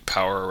consolidate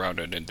power around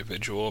an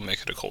individual,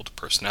 make it a cult of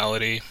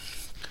personality,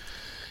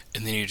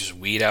 and then you just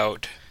weed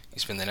out. You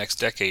spend the next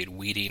decade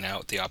weeding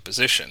out the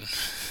opposition,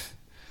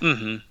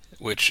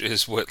 which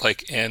is what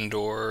like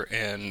Andor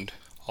and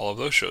all of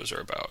those shows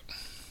are about,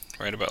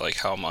 right? About like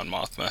how Mon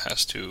Mothma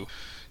has to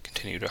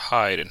continue to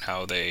hide, and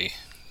how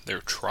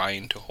they're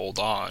trying to hold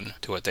on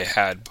to what they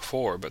had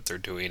before, but they're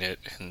doing it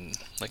in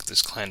like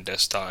this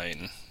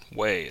clandestine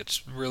way.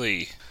 It's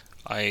really,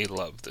 I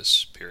love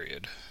this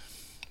period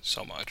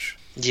so much.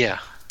 Yeah,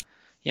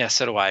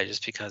 so do I.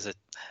 Just because it's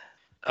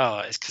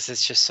because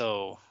it's just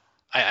so.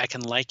 I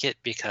can like it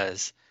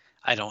because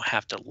I don't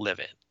have to live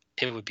it.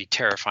 It would be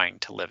terrifying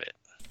to live it.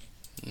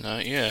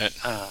 Not yet.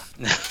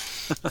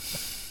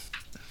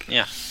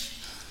 Yeah.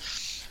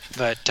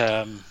 But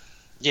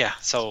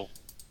so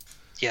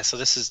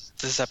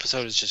this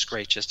episode is just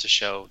great, just to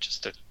show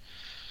just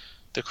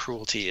the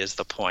cruelty is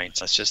the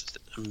point. It's just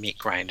a meat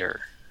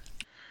grinder.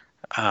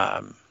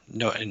 And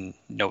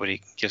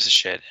nobody gives a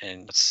shit,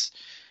 and it's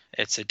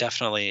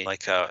definitely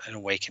like an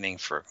awakening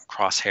for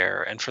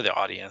Crosshair and for the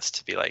audience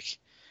to be like,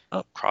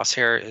 oh,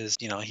 Crosshair is,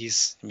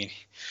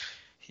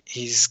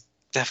 he's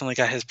definitely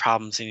got his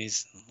problems, and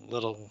he's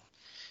little,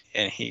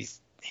 and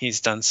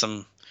he's done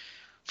some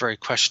very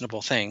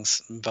questionable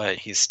things, but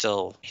he's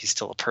still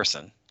a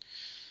person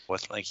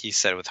with, like he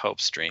said, with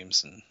hopes,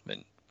 dreams,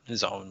 and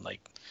his own like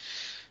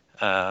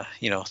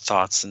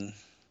thoughts and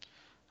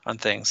on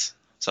things.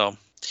 So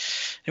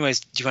anyways,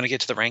 do you want to get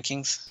to the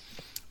rankings?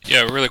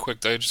 Yeah, really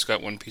quick. I just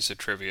got one piece of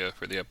trivia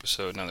for the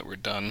episode now that we're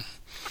done.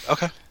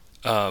 Okay.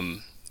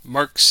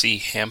 Mark C.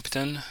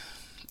 Hampton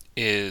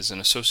is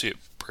an associate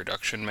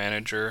production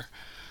manager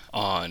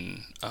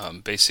on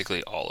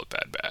basically all of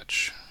Bad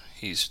Batch.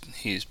 He's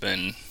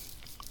been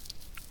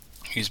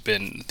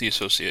the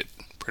associate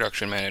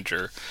production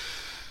manager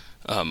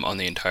on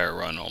the entire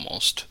run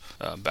almost,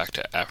 back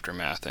to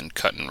Aftermath and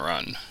Cut and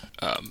Run.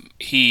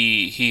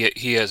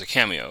 He has a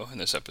cameo in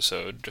this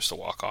episode, just a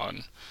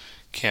walk-on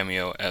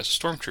cameo as a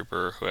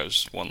stormtrooper who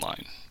has one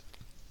line.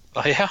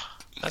 Oh yeah,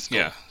 that's cool.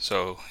 Yeah,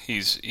 so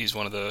he's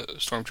one of the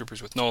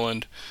stormtroopers with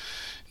Noland,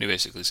 and he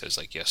basically says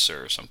like "yes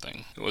sir" or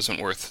something. It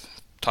wasn't worth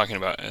talking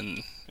about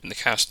in the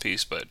cast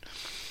piece, but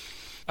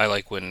I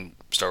like when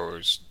Star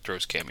Wars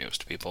throws cameos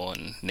to people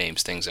and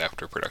names things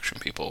after production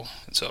people.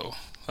 And so,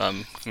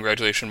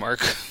 congratulations, Mark,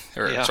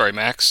 sorry,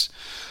 Max.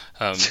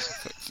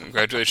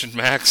 Congratulations,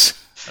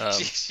 Max.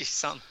 You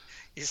sound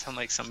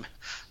like some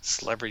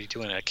celebrity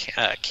doing a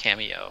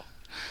cameo,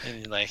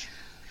 and like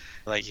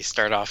you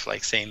start off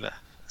like saying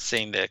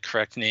the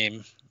correct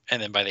name,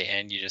 and then by the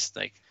end you just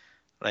like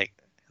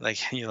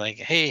you're like,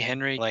 hey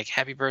Henry, like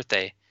happy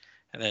birthday,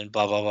 and then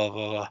blah blah blah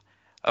blah blah.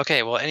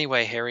 Okay, well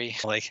anyway, Harry,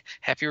 like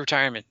happy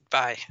retirement,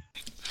 bye.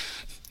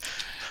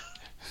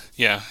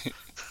 Yeah,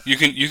 you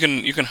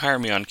can hire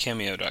me on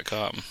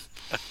Cameo.com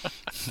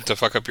to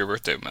fuck up your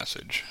birthday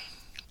message.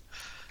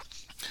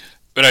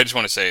 But I just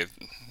want to say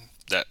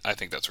that I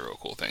think that's a real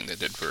cool thing they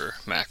did for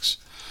Max.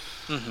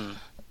 Mm-hmm.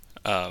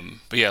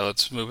 But yeah,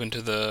 let's move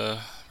into the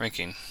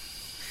ranking.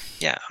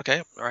 Yeah,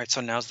 okay. All right,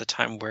 so now's the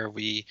time where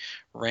we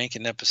rank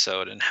an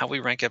episode. And how we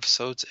rank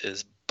episodes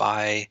is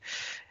by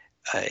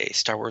a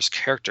Star Wars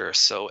character.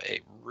 So a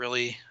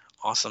really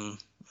awesome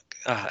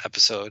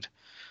episode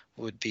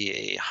would be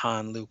a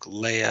Han, Luke,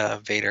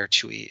 Leia, Vader,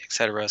 Chewie,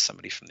 etc.,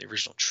 somebody from the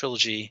original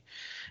trilogy.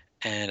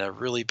 And a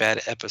really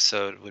bad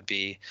episode would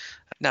be...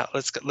 Now,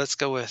 let's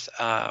go with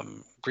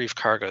Grief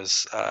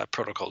Karga's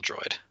protocol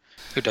droid,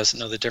 who doesn't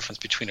know the difference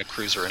between a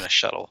cruiser and a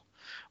shuttle.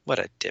 What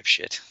a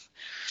dipshit.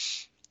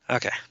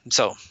 Okay,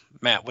 so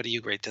Matt, what do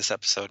you rate this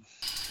episode?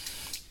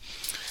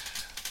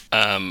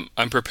 I'm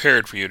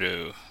prepared for you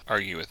to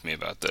argue with me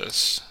about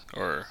this,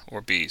 or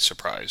be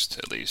surprised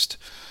at least.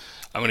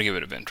 I'm going to give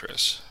it a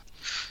Ventress.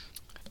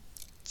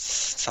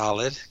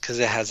 Solid, because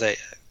it has a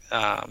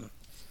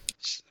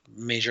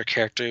major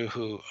character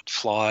who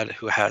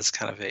has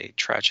kind of a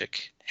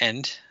tragic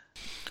end.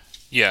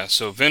 Yeah,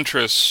 so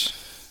Ventress,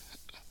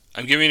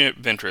 I'm giving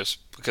it Ventress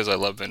because I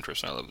love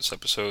Ventress and I love this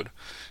episode.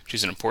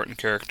 She's an important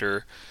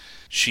character.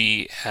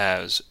 She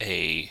has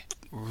a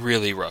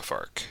really rough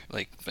arc.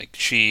 Like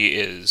she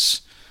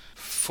is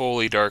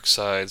fully dark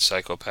side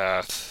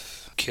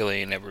psychopath,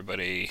 killing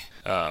everybody,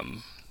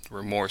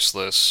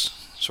 remorseless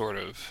sort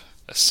of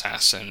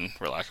assassin,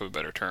 for lack of a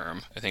better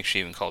term. I think she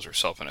even calls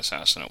herself an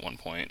assassin at one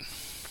point.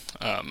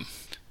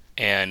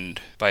 And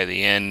by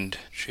the end,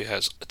 she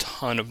has a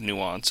ton of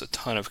nuance, a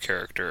ton of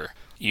character.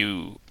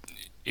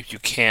 If you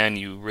can,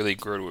 you really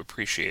grow to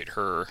appreciate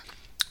her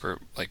for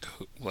like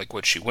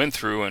what she went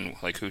through and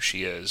like who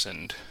she is.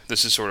 And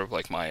this is sort of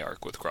like my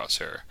arc with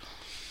Crosshair.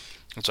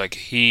 It's like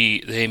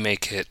they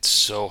make it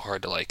so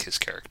hard to like his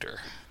character.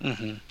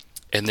 Mm-hmm.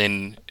 And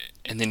then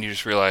you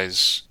just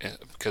realize,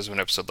 because of an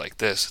episode like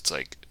this, it's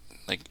like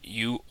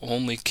you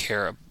only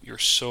care, you're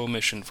so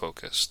mission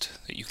focused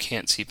that you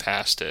can't see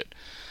past it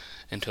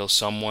until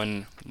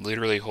someone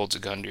literally holds a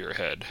gun to your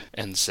head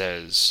and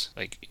says,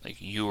 like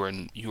you are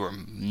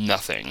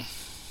nothing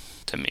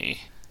to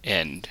me.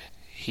 And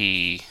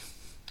he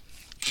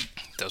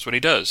does what he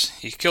does.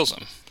 He kills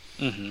him.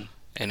 Mm-hmm.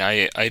 And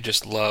I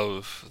just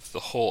love the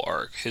whole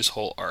arc, his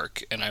whole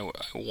arc, and I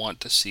want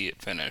to see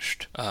it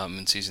finished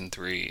in season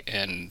 3,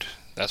 and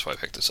that's why I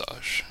picked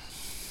Asajj.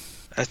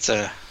 That's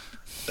a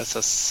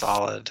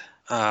solid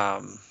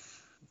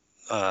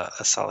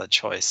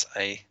choice.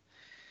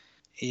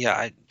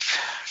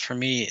 For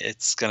me,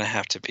 it's gonna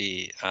have to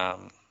be.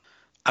 I'll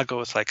go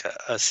with like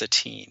a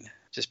Satine,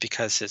 just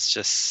because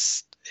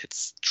it's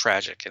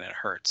tragic and it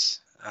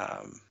hurts.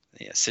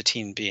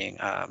 Satine being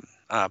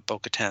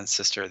Bo-Katan's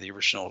sister, the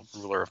original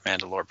ruler of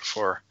Mandalore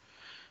before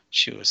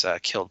she was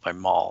killed by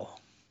Maul.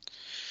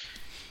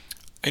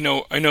 I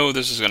know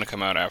this is going to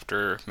come out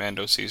after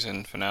Mando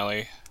season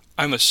finale.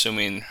 I'm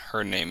assuming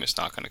her name is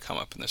not going to come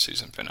up in the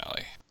season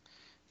finale.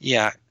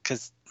 Yeah,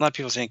 because a lot of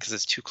people are saying because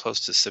it's too close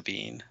to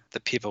Sabine,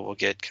 that people will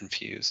get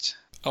confused.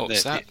 Oh,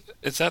 is that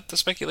the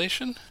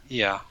speculation?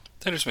 Yeah.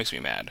 That just makes me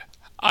mad.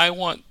 I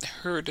want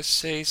her to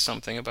say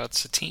something about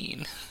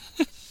Satine.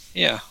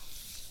 Yeah.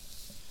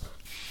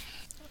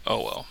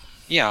 Oh well.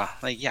 Yeah,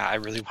 I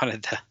really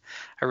wanted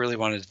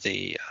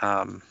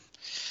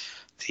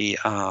the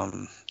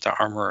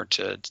armorer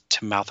to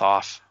mouth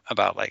off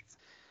about like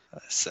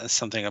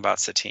something about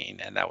Satine,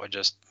 and that would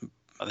just,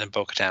 and then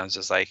Bo-Katan's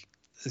just like,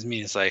 this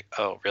means like,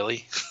 oh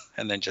really,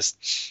 and then just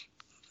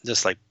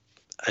like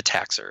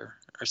attacks her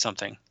or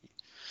something,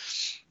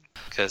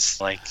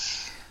 because like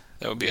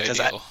that would be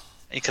ideal.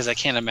 Because I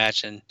can't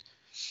imagine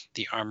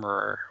the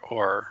armorer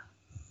or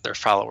their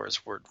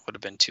followers would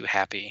have been too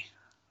happy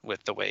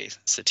with the way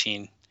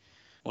Satine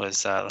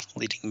was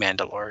leading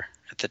Mandalore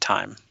at the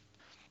time.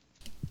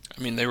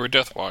 I mean, they were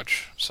Death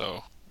Watch,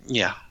 so...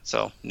 Yeah,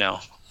 so,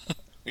 no.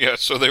 Yeah,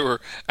 so they were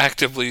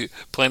actively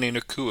planning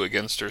a coup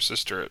against her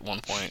sister at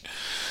one point.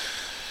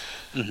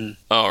 Mm-hmm.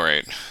 All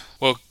right.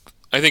 Well,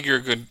 I think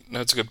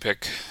that's a good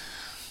pick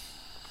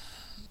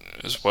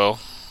as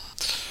well.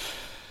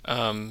 Do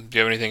you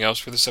have anything else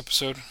for this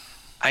episode?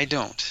 I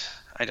don't.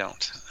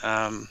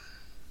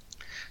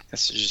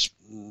 Let's just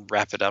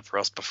wrap it up, or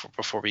else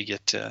before we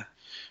get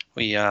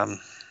into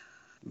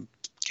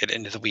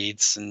the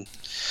weeds and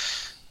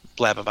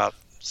blab about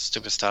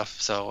stupid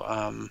stuff. So,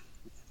 I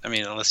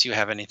mean, unless you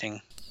have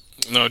anything.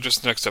 No,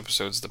 just the next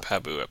episode's the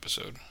Pabu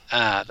episode.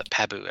 The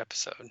Pabu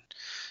episode.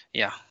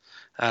 Yeah.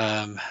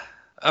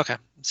 Okay.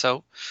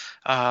 So,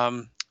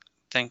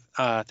 thank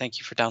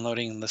you for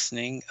downloading and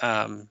listening.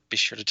 Be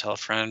sure to tell a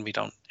friend. We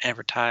don't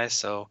advertise,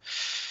 so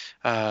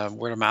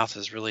word of mouth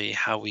is really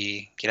how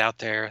we get out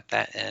there.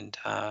 That and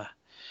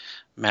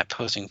Matt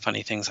posting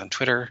funny things on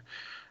Twitter.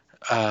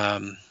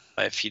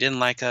 If you didn't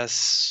like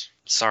us,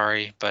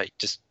 sorry, but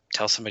just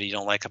tell somebody you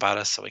don't like about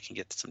us so we can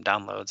get some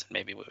downloads, and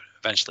maybe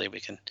eventually we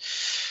can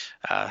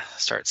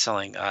start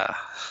selling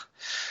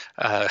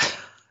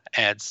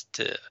ads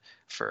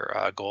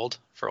for gold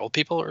for old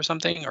people or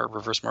something, or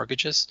reverse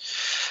mortgages.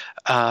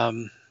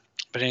 But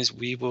anyways,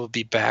 we will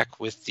be back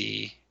with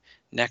the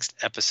next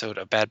episode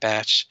of Bad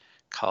Batch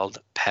called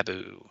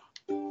Pabu.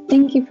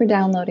 Thank you for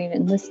downloading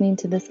and listening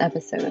to this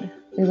episode.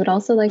 We would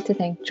also like to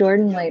thank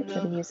Jordan White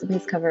for the use of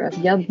his cover of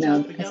Yub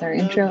Nub as our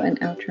intro and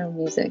outro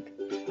music.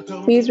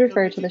 Please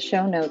refer to the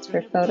show notes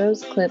for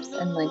photos, clips,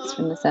 and links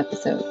from this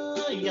episode.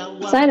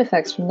 Side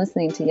effects from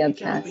listening to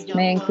Yubcast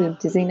may include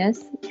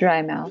dizziness,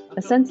 dry mouth,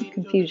 a sense of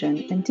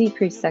confusion, and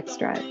decreased sex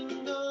drive.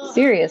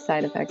 Serious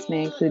side effects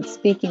may include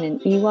speaking in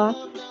Ewok,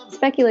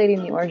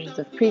 speculating the origins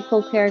of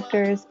prequel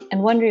characters,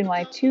 and wondering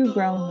why two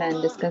grown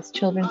men discuss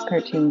children's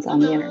cartoons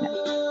on the internet.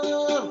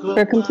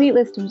 For a complete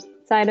list of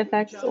side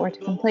effects or to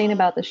complain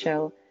about the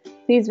show,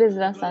 please visit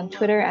us on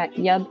Twitter at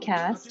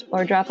Yubcast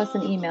or drop us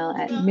an email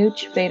at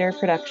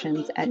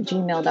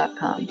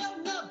noochvaderproductions@gmail.com.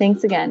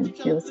 Thanks again.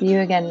 We will see you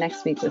again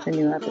next week with a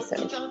new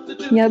episode.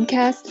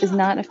 Yubcast is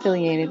not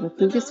affiliated with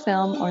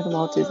Lucasfilm or the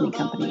Walt Disney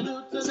Company.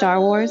 Star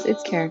Wars,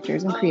 its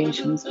characters and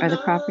creations are the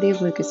property of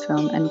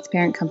Lucasfilm and its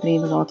parent company,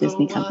 the Walt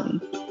Disney Company.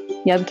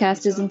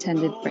 Yubcast is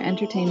intended for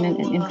entertainment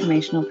and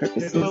informational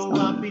purposes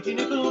only.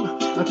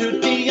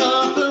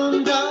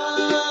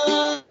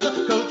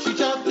 Coachy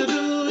cha to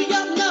do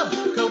ya no.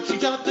 Coachy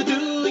cha to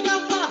do ya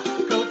pa.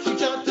 Coachy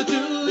cha to do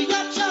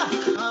ya cha.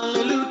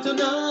 Hallelujah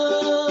no.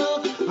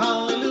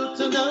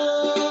 Hallelujah no.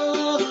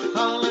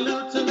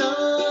 Hallelujah no.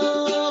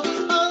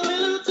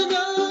 Hallelujah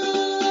no.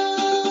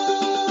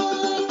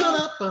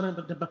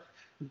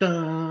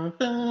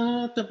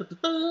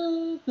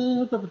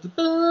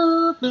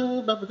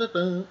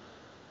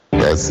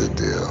 That's the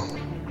deal.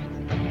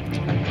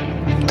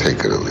 Take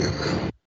it or leave it.